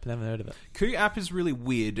 Coup app. Never heard of it. Coup app is really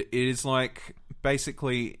weird. It is like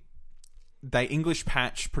basically they English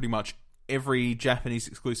patch pretty much every Japanese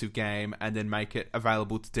exclusive game and then make it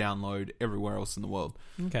available to download everywhere else in the world.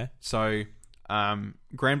 Okay. So,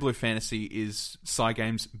 Grand Blue Fantasy is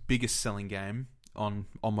Cygames' biggest selling game on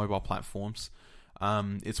mobile platforms.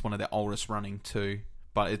 It's one of their oldest running too,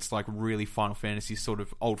 but it's like really Final Fantasy, sort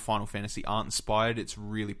of old Final Fantasy art inspired. It's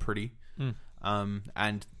really pretty.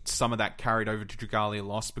 And some of that carried over to Dragalia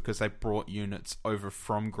Lost because they brought units over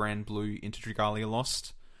from Grand Blue into Dragalia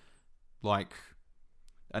Lost, like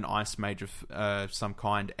an ice mage of some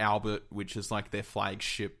kind, Albert, which is like their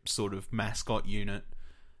flagship sort of mascot unit,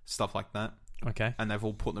 stuff like that. Okay. And they've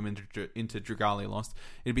all put them into Dragalia Lost.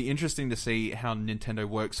 It'd be interesting to see how Nintendo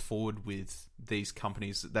works forward with these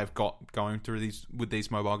companies that they've got going through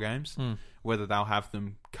these mobile games. Whether they'll have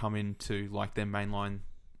them come into like their mainline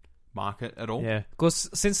market at all. Yeah, because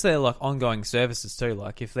since they're like ongoing services too,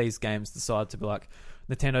 like if these games decide to be like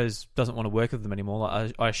Nintendo's doesn't want to work with them anymore,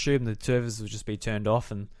 like I assume the servers will just be turned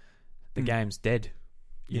off and the game's dead.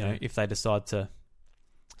 You know, if they decide to.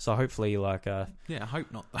 So hopefully, like, Yeah, I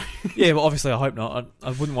hope not though. yeah, well, obviously, I hope not. I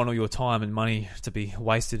wouldn't want all your time and money to be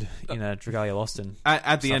wasted in a Dragalia Lost and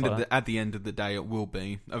At the end stuff of like at the end of the day, it will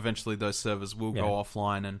be. Eventually, those servers will go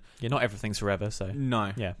offline, and yeah, not everything's forever. So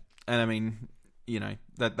no, yeah, and I mean, you know,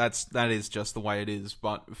 that is just the way it is.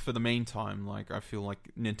 But for the meantime, like, I feel like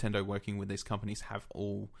Nintendo working with these companies have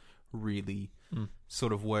all really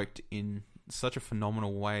sort of worked in such a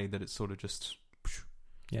phenomenal way that it's sort of just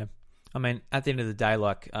yeah. I mean, at the end of the day,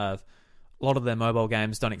 like a lot of their mobile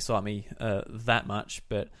games don't excite me that much,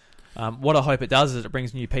 but what I hope it does is it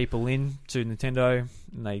brings new people in to Nintendo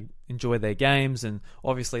and they enjoy their games, and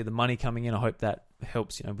obviously the money coming in, I hope that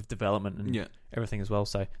helps, you know, with development and everything as well.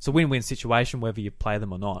 So it's a win-win situation whether you play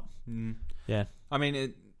them or not. Yeah. I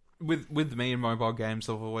mean, with me in mobile games,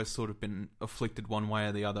 I've always sort of been afflicted one way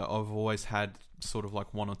or the other. I've always had sort of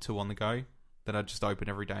like one or two on the go that I just open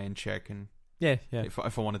every day and check, and yeah. if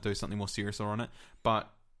I want to do something more serious on it. But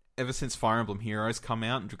ever since Fire Emblem Heroes come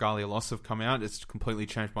out and Dragalia Lost have come out, it's completely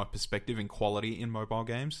changed my perspective in quality in mobile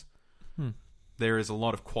games. There is a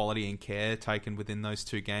lot of quality and care taken within those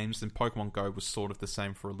two games, and Pokemon Go was sort of the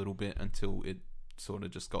same for a little bit until it sort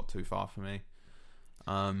of just got too far for me.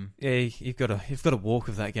 Yeah, you've got to walk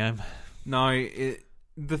with that game. No,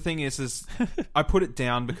 the thing is I put it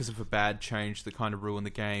down because of a bad change that kind of ruined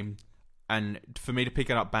the game. And for me to pick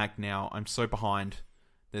it up back now, I'm so behind.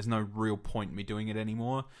 There's no real point in me doing it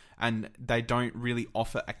anymore. And they don't really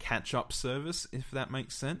offer a catch-up service, if that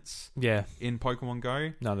makes sense. Yeah. In Pokemon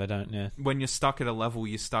Go. No, they don't, yeah. When you're stuck at a level,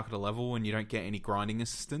 you're stuck at a level and you don't get any grinding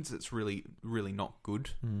assistance. It's really, really not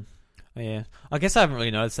good. Yeah. I guess I haven't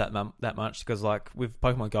really noticed that much because, like, with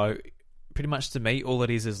Pokemon Go, pretty much to me, all it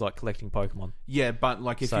is like collecting Pokemon. Yeah, but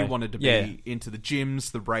like if you wanted to be into the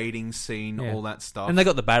gyms, the raiding scene, all that stuff. And they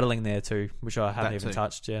got the battling there too, which I haven't even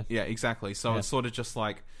touched, yeah. Yeah, exactly. So it's sort of just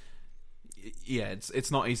like, yeah, it's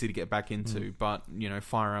not easy to get back into, but, you know,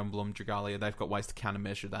 Fire Emblem, Dragalia, they've got ways to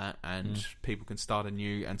countermeasure that, and people can start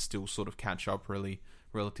anew and still sort of catch up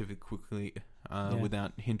relatively quickly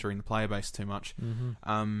without hindering the player base too much.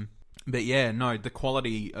 But yeah, no, the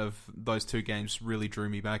quality of those two games really drew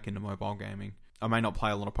me back into mobile gaming. I may not play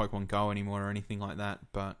a lot of Pokemon Go anymore or anything like that,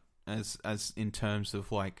 but as in terms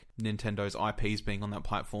of like Nintendo's IPs being on that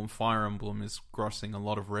platform, Fire Emblem is grossing a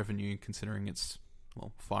lot of revenue considering it's,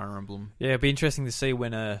 well, Fire Emblem. Yeah, it'd be interesting to see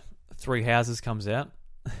when Three Houses comes out.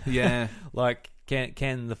 Yeah. Like,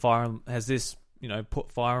 can the Fire Emblem, has this, you know,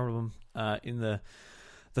 put Fire Emblem in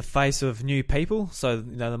the face of new people, so,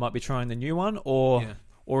 you know, they might be trying the new one, or... Yeah.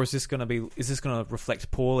 Or is this going to reflect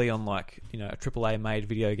poorly on, like, you know, a AAA made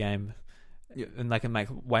video game, and they can make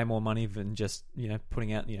way more money than just, you know,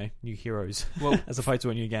 putting out, you know, new heroes, as opposed to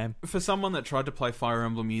a new game. For someone that tried to play Fire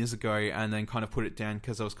Emblem years ago and then kind of put it down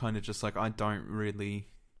because I was kind of just like, I don't really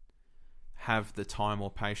have the time or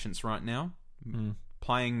patience right now.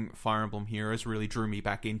 Playing Fire Emblem Heroes really drew me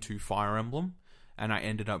back into Fire Emblem, and I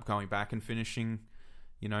ended up going back and finishing,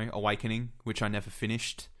 you know, Awakening, which I never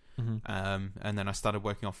finished. And then I started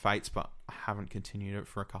working on Fates, but I haven't continued it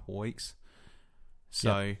for a couple of weeks.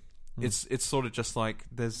 So it's sort of just like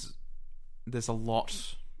there's a lot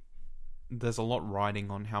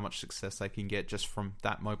riding on how much success they can get just from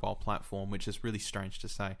that mobile platform, which is really strange to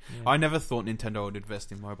say. I never thought Nintendo would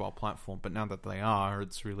invest in mobile platform, but now that they are,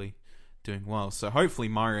 it's really doing well. So hopefully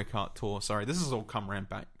Mario Kart Tour. Sorry, this has all come round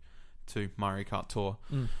back to Mario Kart Tour.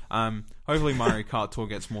 Hopefully Mario Kart Tour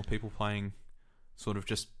gets more people playing, sort of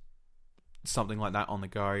just something like that on the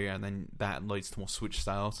go, and then that leads to more Switch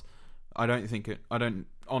sales. I don't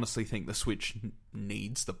honestly think the Switch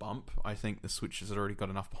needs the bump. I think the Switch has already got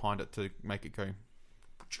enough behind it to make it go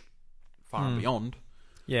far and beyond.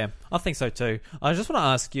 Yeah, I think so too. I just want to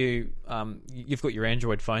ask you, you've got your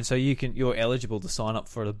Android phone, so you're eligible to sign up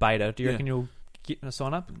for the beta. Do you reckon you'll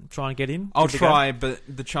sign up and try and get in? I'll try, but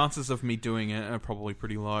the chances of me doing it are probably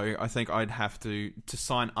pretty low. I think I'd have to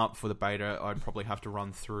sign up for the beta. I'd probably have to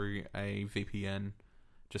run through a VPN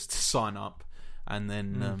just to sign up, and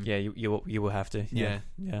then you will have to. Yeah,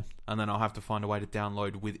 and then I'll have to find a way to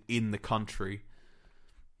download within the country.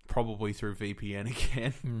 Probably through VPN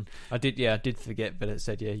again. I did forget, but it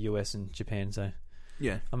said US and Japan. So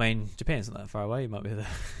yeah, I mean Japan's not that far away. You might be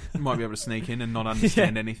able to sneak in and not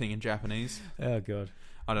understand anything in Japanese. Oh god,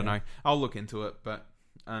 I don't know. I'll look into it, but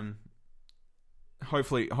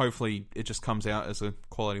hopefully it just comes out as a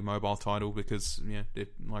quality mobile title because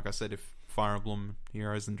like I said, if Fire Emblem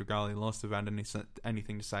Heroes and Dragalia Lost have had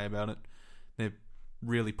anything to say about it, they're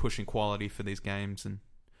really pushing quality for these games and.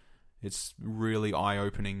 It's really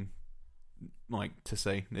eye-opening, to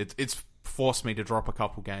see. It's forced me to drop a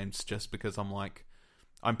couple games just because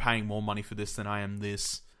I'm paying more money for this than I am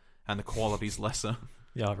this, and the quality's lesser.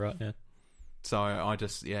 Yeah, right, yeah. So I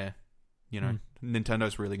just,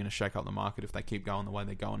 Nintendo's really going to shake up the market if they keep going the way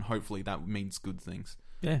they go, and hopefully that means good things.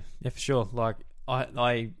 Yeah, for sure.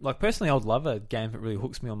 I personally, I would love a game that really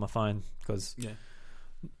hooks me on my phone, because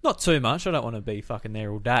not too much. I don't want to be fucking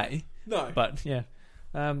there all day. No. But, yeah.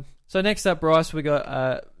 So next up, Bryce, we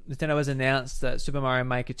got Nintendo has announced that Super Mario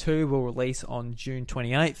Maker 2 will release on June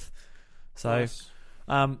 28th. So, nice.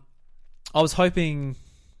 I was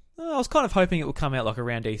kind of hoping it would come out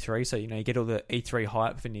around E3, so you get all the E3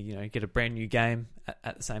 hype and you get a brand new game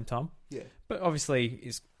at the same time. Yeah. But obviously,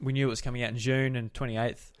 we knew it was coming out in June and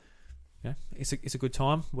 28th. Yeah, it's a good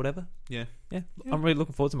time, whatever. Yeah. I'm really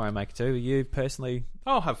looking forward to Mario Maker 2. Are you personally?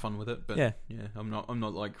 I'll have fun with it, but I'm not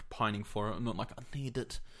pining for it. I'm not I need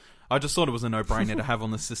it. I just thought it was a no-brainer to have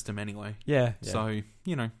on the system anyway. Yeah. So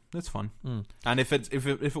that's fun. And if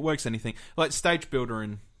it works anything, Stage Builder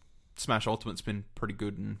in Smash Ultimate's been pretty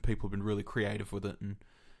good, and people have been really creative with it, and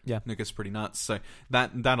it gets pretty nuts. So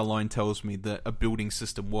that alone tells me that a building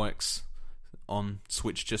system works on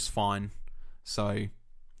Switch just fine. So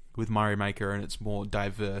with Mario Maker and its more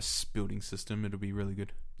diverse building system, it'll be really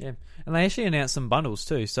good. Yeah, and they actually announced some bundles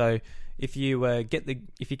too. So if you get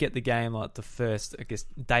the game the first, I guess,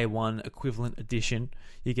 day one equivalent edition,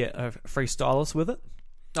 you get a free stylus with it.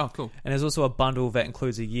 Oh, cool! And there's also a bundle that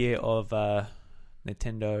includes a year of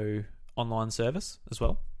Nintendo online service as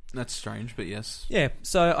well. That's strange, but yes. Yeah,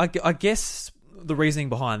 so I guess the reasoning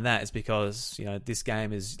behind that is because this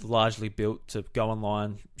game is largely built to go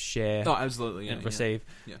online, share, absolutely, and receive.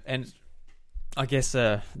 Yeah. And I guess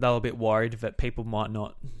they were a bit worried that people might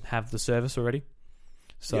not have the service already,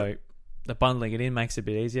 so the bundling it in makes it a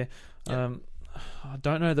bit easier. Yep. I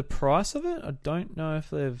don't know the price of it. I don't know if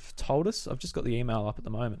they've told us. I've just got the email up at the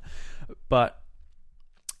moment, but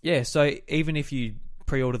yeah. So even if you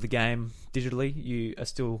pre-order the game digitally, you are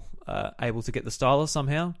still able to get the stylus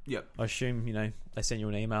somehow. Yep. I assume they send you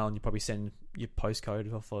an email and you probably send your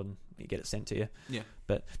postcode off and you get it sent to you. Yeah.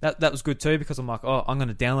 But that was good too, because I'm like, I'm going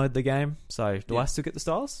to download the game. So do I still get the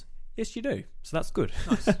stylus? Yes, you do. So that's good.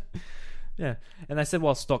 Nice. Yeah. And they said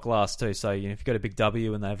while stock lasts too. So if you've got a big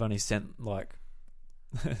W and they've only sent 5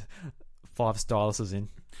 styluses in.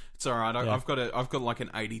 It's all right. I've got an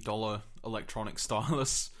 $80 electronic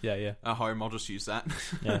stylus. Yeah. At home, I'll just use that.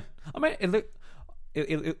 Yeah. I mean,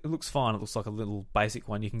 it looks fine. It looks like a little basic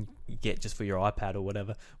one you can get just for your iPad or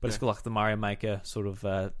whatever. But it's got the Mario Maker sort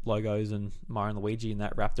of logos and Mario and Luigi and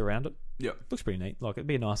that wrapped around it. Yeah. Looks pretty neat. It'd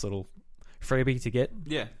be a nice little freebie to get.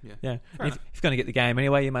 Yeah. If you're going to get the game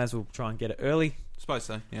anyway, you may as well try and get it early. Suppose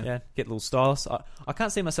so. Yeah. Get a little stylus. I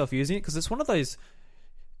can't see myself using it because it's one of those.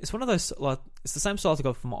 It's one of those it's the same style I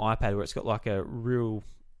got from my iPad where it's got a real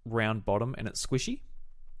round bottom and it's squishy.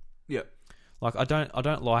 Yeah. I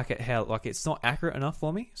don't like it how it's not accurate enough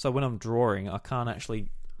for me. So when I'm drawing, I can't actually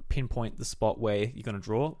pinpoint the spot where you're going to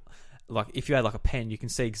draw. If you had a pen, you can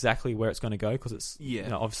see exactly where it's going to go because it's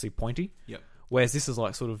obviously pointy. Yep. Whereas this is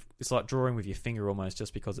it's like drawing with your finger almost,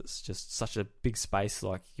 just because it's just such a big space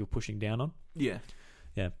you're pushing down on. Yeah.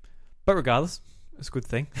 Yeah. But regardless, it's a good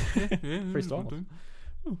thing. Yeah. Free style.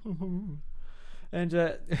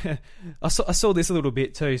 And I saw this a little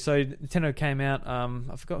bit too. So Nintendo came out.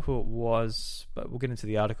 I forgot who it was, but we'll get into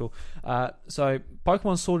the article. So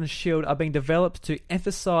Pokemon Sword and Shield are being developed to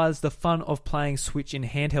emphasize the fun of playing Switch in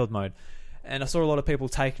handheld mode. And I saw a lot of people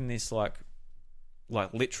taking this like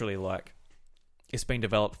literally like it's being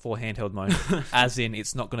developed for handheld mode, as in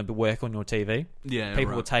it's not going to work on your TV. Yeah,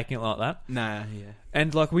 People right. were taking it like that. Nah, yeah.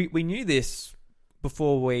 And like we knew this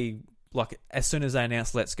before as soon as they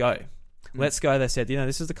announced Let's Go. Let's Go, they said,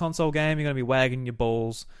 this is the console game, you're going to be wagging your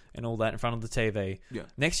balls and all that in front of the TV. Yeah.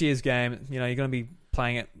 Next year's game, you're going to be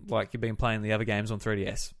playing it like you've been playing the other games on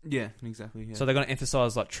 3DS. Yeah, exactly. Yeah. So they're going to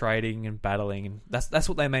emphasize like trading and battling, and that's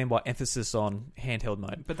what they mean by emphasis on handheld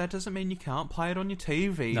mode. But that doesn't mean you can't play it on your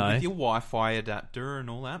TV No. with your Wi-Fi adapter and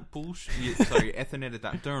all that bullshit. Sorry, Ethernet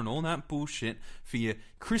adapter and all that bullshit for your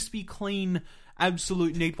crispy, clean,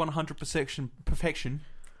 absolute need 100% perfection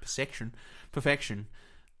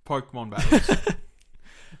Pokemon battles.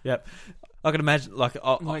 Yep. I can imagine,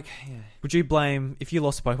 Yeah. would you blame, if you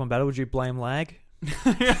lost a Pokemon battle, would you blame lag?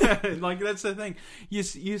 Like, that's the thing.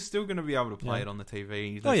 You're still going to be able to play it on the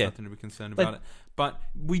TV. There's nothing to be concerned about it. But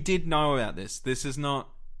we did know about this. This is not...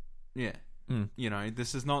 Yeah.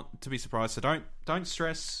 This is not to be surprised. So don't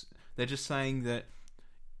stress. They're just saying that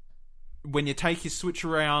when you take your Switch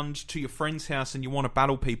around to your friend's house and you want to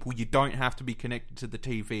battle people, you don't have to be connected to the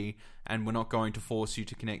TV, and we're not going to force you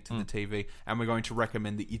to connect to the TV, and we're going to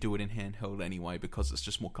recommend that you do it in handheld anyway because it's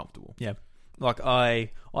just more comfortable. Yeah. Like,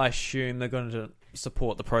 I assume they're going to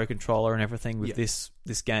support the Pro Controller and everything with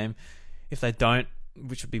this game. If they don't,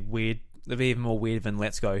 which would be weird, it'd be even more weird than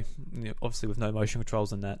Let's Go, obviously with no motion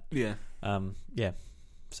controls and that. Yeah.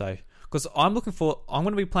 So, because I'm going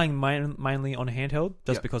to be playing mainly on handheld,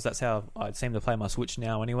 just Yep. because that's how I seem to play my Switch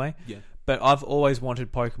now anyway. Yeah. But I've always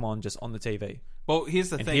wanted Pokemon just on the TV. Well, here's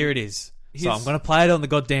the And thing. here it is. So Here's- I'm going to play it on the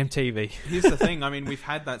goddamn TV. Here's the thing. I mean, we've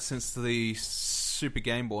had that since the Super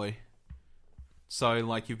Game Boy. So,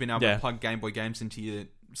 like, you've been able to plug Game Boy games into your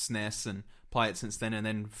SNES and play it since then, and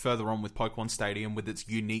then further on with Pokemon Stadium with its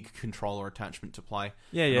unique controller attachment to play.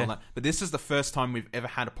 and all that. But this is the first time we've ever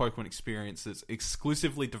had a Pokemon experience that's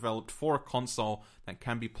exclusively developed for a console that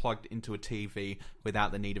can be plugged into a TV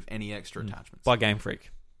without the need of any extra attachments. By Game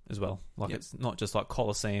Freak as well. Like, it's not just like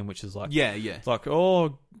Colosseum, which is like... Yeah. It's like, get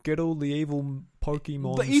all the evil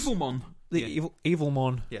Pokemon. The Evilmon.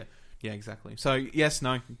 Evilmon. Yeah, exactly. So, yes,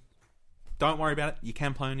 no. Don't worry about it. You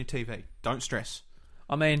can play on your TV. Don't stress.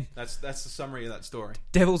 I mean... That's the summary of that story.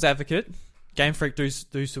 Devil's advocate, Game Freak do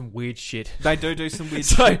some weird shit. They do some weird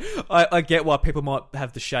So, shit. I get why people might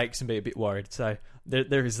have the shakes and be a bit worried. So,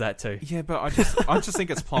 there is that too. Yeah, but I just think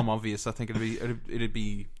it's plumb obvious. I think it'd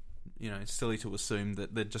be silly to assume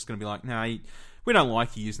that they're just going to be like, no, we don't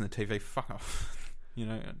like you using the TV. Fuck off.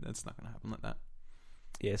 That's not going to happen like that.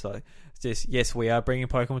 Yeah, so it's just, yes, we are bringing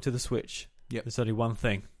Pokemon to the Switch. Yep. There's only one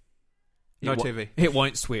thing. No TV. It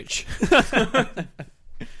won't switch.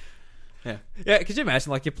 Yeah. Yeah, could you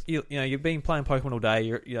imagine, like, you've been playing Pokemon all day,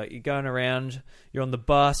 you're going around, you're on the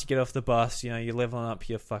bus, you get off the bus, you're leveling up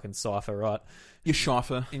your fucking Cypher, right? Your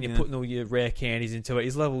Shifer. And you're putting all your rare candies into it.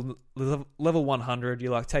 He's level 100.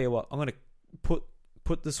 You're like, tell you what, I'm going to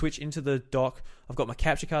put the Switch into the dock. I've got my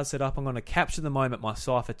capture card set up. I'm going to capture the moment my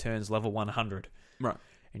Cypher turns level 100. Right.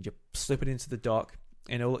 And you slip it into the dock,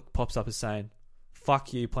 and all it pops up is saying,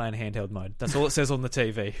 fuck you, playing handheld mode. That's all it says on the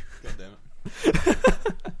TV. God damn it.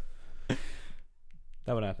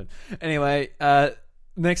 That would happen. Anyway,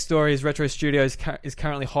 next story is Retro Studios is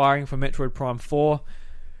currently hiring for Metroid Prime 4.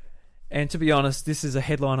 And to be honest, this is a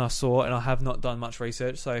headline I saw, and I have not done much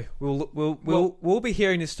research, so we'll be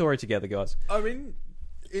hearing this story together, guys. I mean,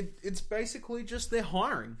 it's basically just they're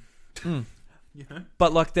hiring.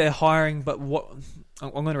 But like they're hiring, but what? I'm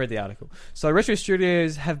going to read the article. So Retro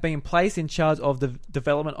Studios have been placed in charge of the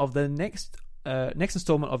development of the next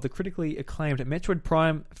installment of the critically acclaimed Metroid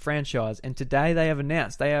Prime franchise, and today they have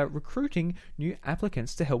announced they are recruiting new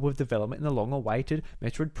applicants to help with development in the long-awaited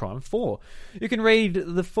Metroid Prime 4. You can read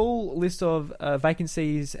the full list of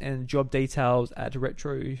vacancies and job details at the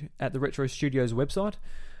Retro Studios website.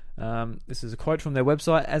 This is a quote from their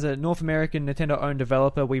website. As a North American Nintendo-owned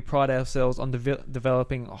developer, we pride ourselves on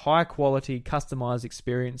developing high-quality, customized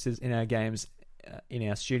experiences in our games in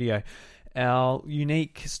our studio. Our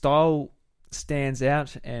unique style stands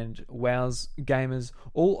out and wows gamers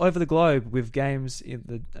all over the globe with games in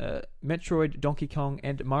the Metroid, Donkey Kong,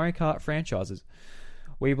 and Mario Kart franchises.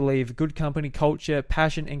 We believe good company culture,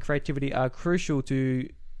 passion, and creativity are crucial to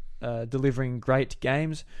delivering great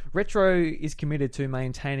games. Retro is committed to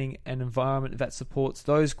maintaining an environment that supports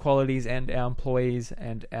those qualities and our employees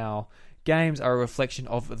and our games are a reflection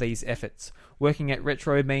of these efforts. Working at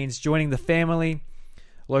Retro means joining the family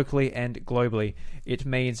locally and globally. It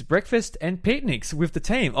means breakfast and picnics with the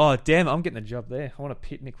team. Oh, damn, I'm getting a job there. I want a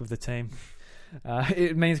picnic with the team.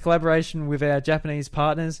 It means collaboration with our Japanese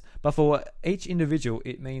partners, but for each individual,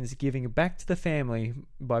 it means giving back to the family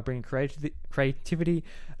by bringing creativity,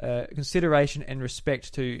 consideration, and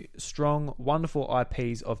respect to strong, wonderful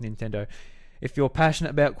IPs of Nintendo. If you're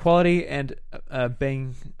passionate about quality and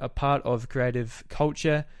being a part of creative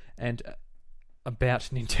culture and about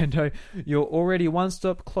Nintendo, you're already one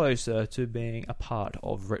step closer to being a part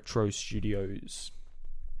of Retro Studios.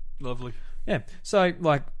 Lovely. Yeah, so,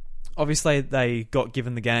 like, obviously they got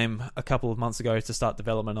given the game a couple of months ago to start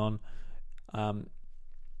development on.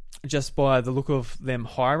 Just by the look of them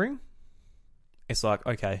hiring, it's like,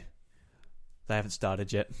 okay, they haven't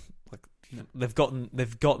started yet. Like, they've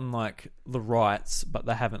gotten like the rights, but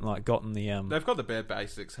they haven't like gotten the They've got the bare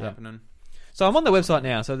basics happening. So I'm on the website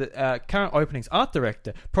now. So the current openings: art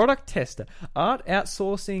director, product tester, art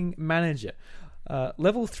outsourcing manager,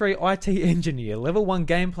 level 3 IT engineer, level 1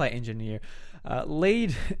 gameplay engineer,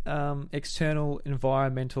 lead external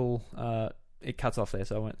environmental. It cuts off there,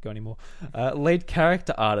 so I won't go anymore. Lead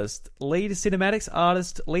character artist, lead cinematics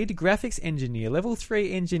artist, lead graphics engineer, level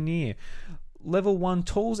 3 engineer, level 1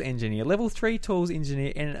 tools engineer, level 3 tools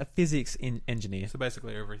engineer, and a physics engineer. So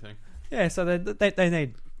basically everything. Yeah, so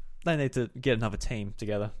they need to get another team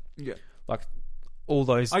together. Yeah. Like all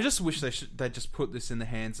those. I just wish they just put this in the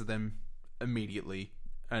hands of them immediately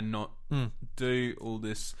and not do all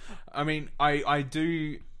this. I mean, I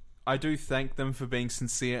do thank them for being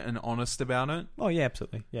sincere and honest about it. Oh yeah,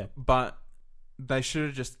 absolutely. Yeah. But they should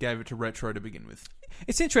have just gave it to Retro to begin with.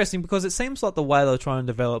 It's interesting because it seems like the way they were trying to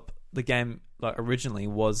develop the game like originally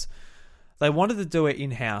was they wanted to do it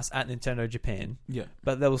in-house at Nintendo Japan. Yeah.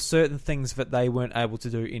 But there were certain things that they weren't able to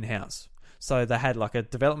do in-house. So they had like a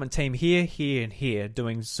development team here, and here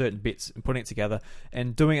doing certain bits and putting it together,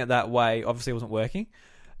 and doing it that way obviously wasn't working.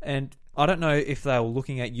 And I don't know if they were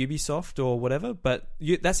looking at Ubisoft or whatever, but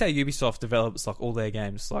that's how Ubisoft develops like all their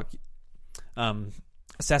games. Like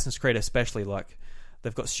Assassin's Creed especially, like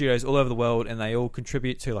they've got studios all over the world and they all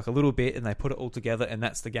contribute to like a little bit and they put it all together and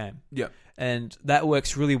that's the game. Yeah. And that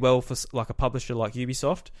works really well for like a publisher like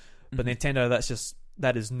Ubisoft, but Nintendo,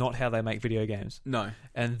 that is not how they make video games. No.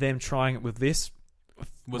 And them trying it with this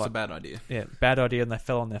was like, a bad idea. Yeah, bad idea, and they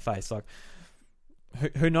fell on their face. Like,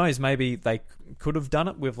 who knows? Maybe they could have done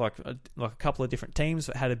it with like a couple of different teams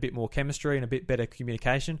that had a bit more chemistry and a bit better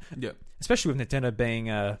communication. Yeah. Especially with Nintendo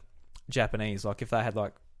being Japanese. Like, if they had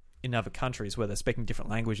like in other countries where they're speaking different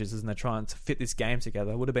languages and they're trying to fit this game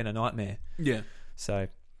together, it would have been a nightmare. Yeah. So,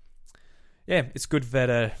 yeah, it's good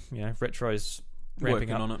that Retro's ramping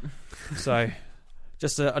Working up on it. So,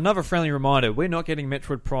 just another friendly reminder: we're not getting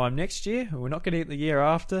Metroid Prime next year. We're not getting it the year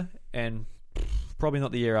after, and probably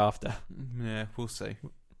not the year after. Yeah, we'll see.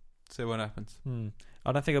 See what happens.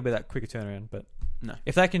 I don't think it'll be that quick a turnaround, but no.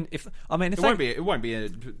 If they can, it won't be a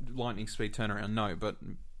lightning speed turnaround. No, but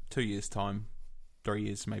 2 years time, 3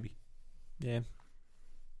 years maybe. Yeah.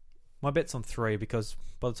 My bet's on 3 because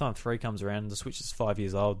by the time 3 comes around, the Switch is 5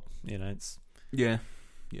 years old. It's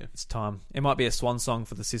it's time. It might be a swan song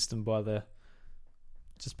for the system by the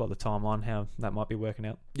timeline, how that might be working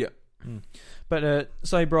out. Yeah. But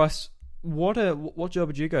so Bryce, what job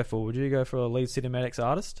would you go for? Would you go for a lead cinematics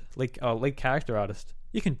artist, lead character artist?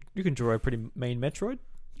 You can draw a pretty mean Metroid,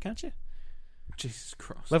 can't you? Jesus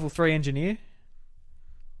Christ. Level 3 engineer.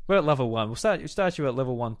 We're at level 1. We'll start you at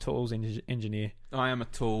level 1 tools engineer. I am a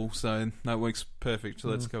tool, so that works perfect. So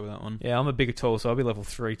let's go with that one. Yeah, I'm a bigger tool, so I'll be level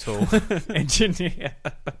 3 tool engineer.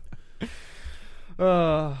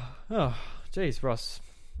 Oh, jeez, Ross.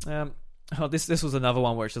 This was another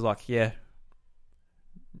one where it's just like, yeah,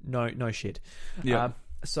 no shit. Yeah.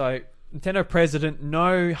 So Nintendo president,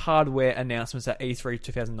 no hardware announcements at E3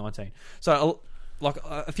 2019. So like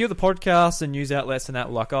a few of the podcasts and news outlets and that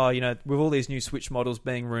were like, with all these new Switch models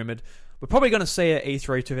being rumored, we're probably going to see it at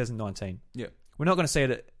E3 2019. Yeah. We're not going to see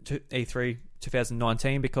it at E3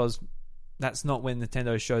 2019 because that's not when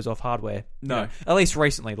Nintendo shows off hardware. No. At least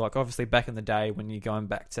recently. Like, obviously, back in the day when you're going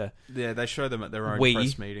back to... Yeah, they show them at their own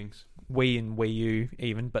press meetings. Wii and Wii U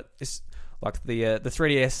even. But it's like the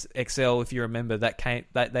 3DS XL, if you remember, they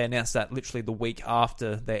announced that literally the week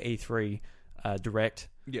after their E3 Direct.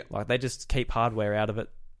 Yeah. Like, they just keep hardware out of it.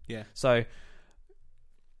 Yeah. So,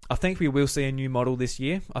 I think we will see a new model this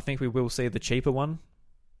year. I think we will see the cheaper one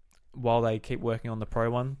while they keep working on the Pro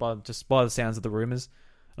one, by the sounds of the rumours.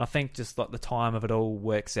 And I think just like the time of it all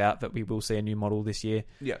works out that we will see a new model this year.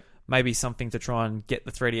 Yeah. maybe something to try and get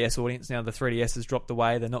the 3DS audience. Now the 3DS has dropped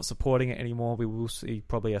away; they're not supporting it anymore. We will see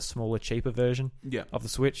probably a smaller, cheaper version Yeah. of the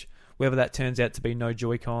Switch. Whether that turns out to be no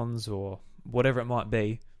Joy-Cons or whatever it might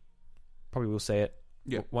be, probably we'll see it.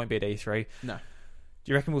 Yeah. Won't be at E3. No.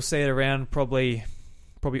 Do you reckon we'll see it around probably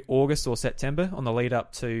August or September on the lead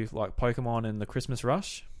up to like Pokemon and the Christmas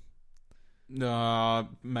rush?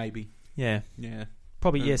 Maybe. Yeah, Yeah.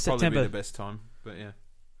 probably. Yeah, It'd probably September. be the best time, but yeah.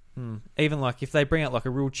 Even like if they bring out like a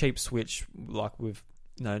real cheap Switch, like with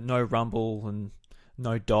no rumble and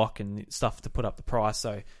no dock and stuff to put up the price,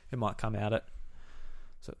 so it might come out at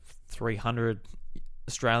 300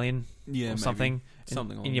 Australian Yeah, or maybe. something.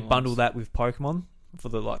 Something along and you the bundle lines. that with Pokemon for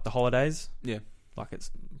the holidays. Yeah. Like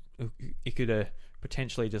it could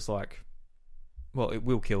potentially just like, well, it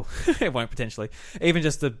will kill. It won't potentially. Even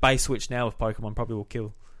just the base Switch now with Pokemon probably will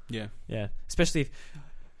kill. Yeah. Yeah, especially if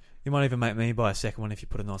you might even make me buy a second one if you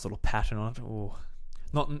put a nice little pattern on it. Or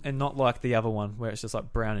not like the other one where it's just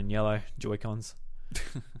like brown and yellow Joy-Cons.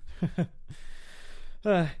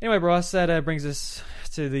 Anyway, Bryce, that brings us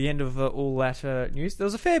to the end of all that news. There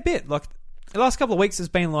was a fair bit. Like the last couple of weeks has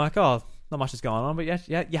been like, not much is going on, but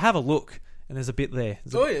you have a look and there's a bit there.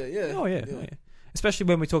 Oh yeah. Oh yeah. Especially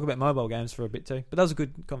when we talk about mobile games for a bit too. But that was a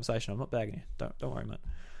good conversation. I'm not bagging you. Don't worry, mate.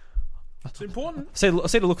 It's important. I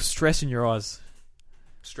see the look of stress in your eyes.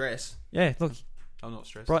 Stress. Yeah, look, I'm not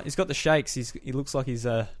stressed. right. He's got the shakes. He looks like he's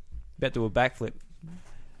about to do a backflip,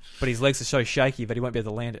 but his legs are so shaky that he won't be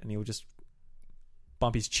able to land it, and he'll just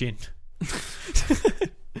bump his chin.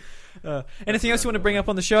 Anything else you want to bring up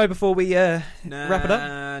on the show before we wrap it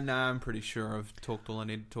up? Nah, I'm pretty sure I've talked all I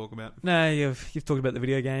need to talk about. No, you've talked about the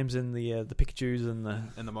video games and the Pikachus and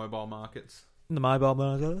the mobile markets. the mobile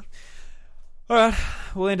market. All right,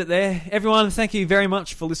 we'll end it there. Everyone, thank you very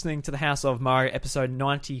much for listening to the House of Mario episode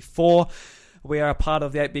 94. We are a part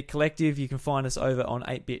of the 8-Bit Collective. You can find us over on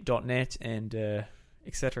 8bit.net and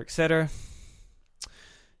etc. etc.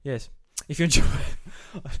 Yes. If you enjoy,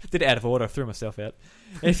 I did it out of order. I threw myself out.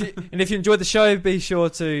 If you enjoyed the show, be sure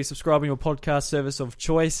to subscribe on your podcast service of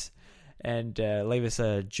choice and leave us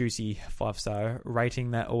a juicy 5-star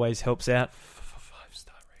rating. That always helps out.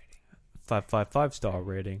 5-star rating. 5-star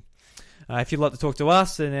rating. If you'd like to talk to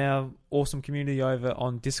us and our awesome community over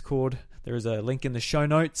on Discord, there is a link in the show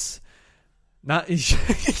notes. No,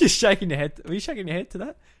 you're shaking your head. Were you shaking your head to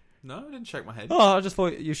that? No, I didn't shake my head. Oh, I just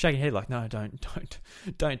thought you were shaking your head like, no, don't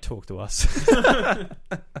talk to us.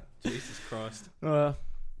 Jesus Christ. This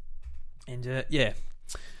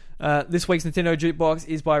week's Nintendo Jukebox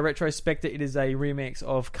is by Retrospector. It is a remix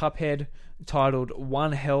of Cuphead titled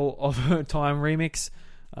One Hell of a Time Remix.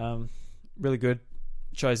 Really good.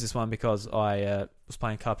 Chose this one because I was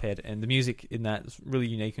playing Cuphead and the music in that is really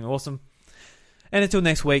unique and awesome. And until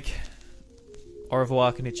next week, au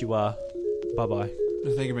revoir, konnichiwa, bye-bye. I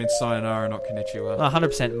think it means sayonara, not konnichiwa.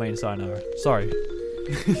 100% mean sayonara. Sorry.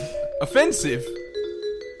 Offensive.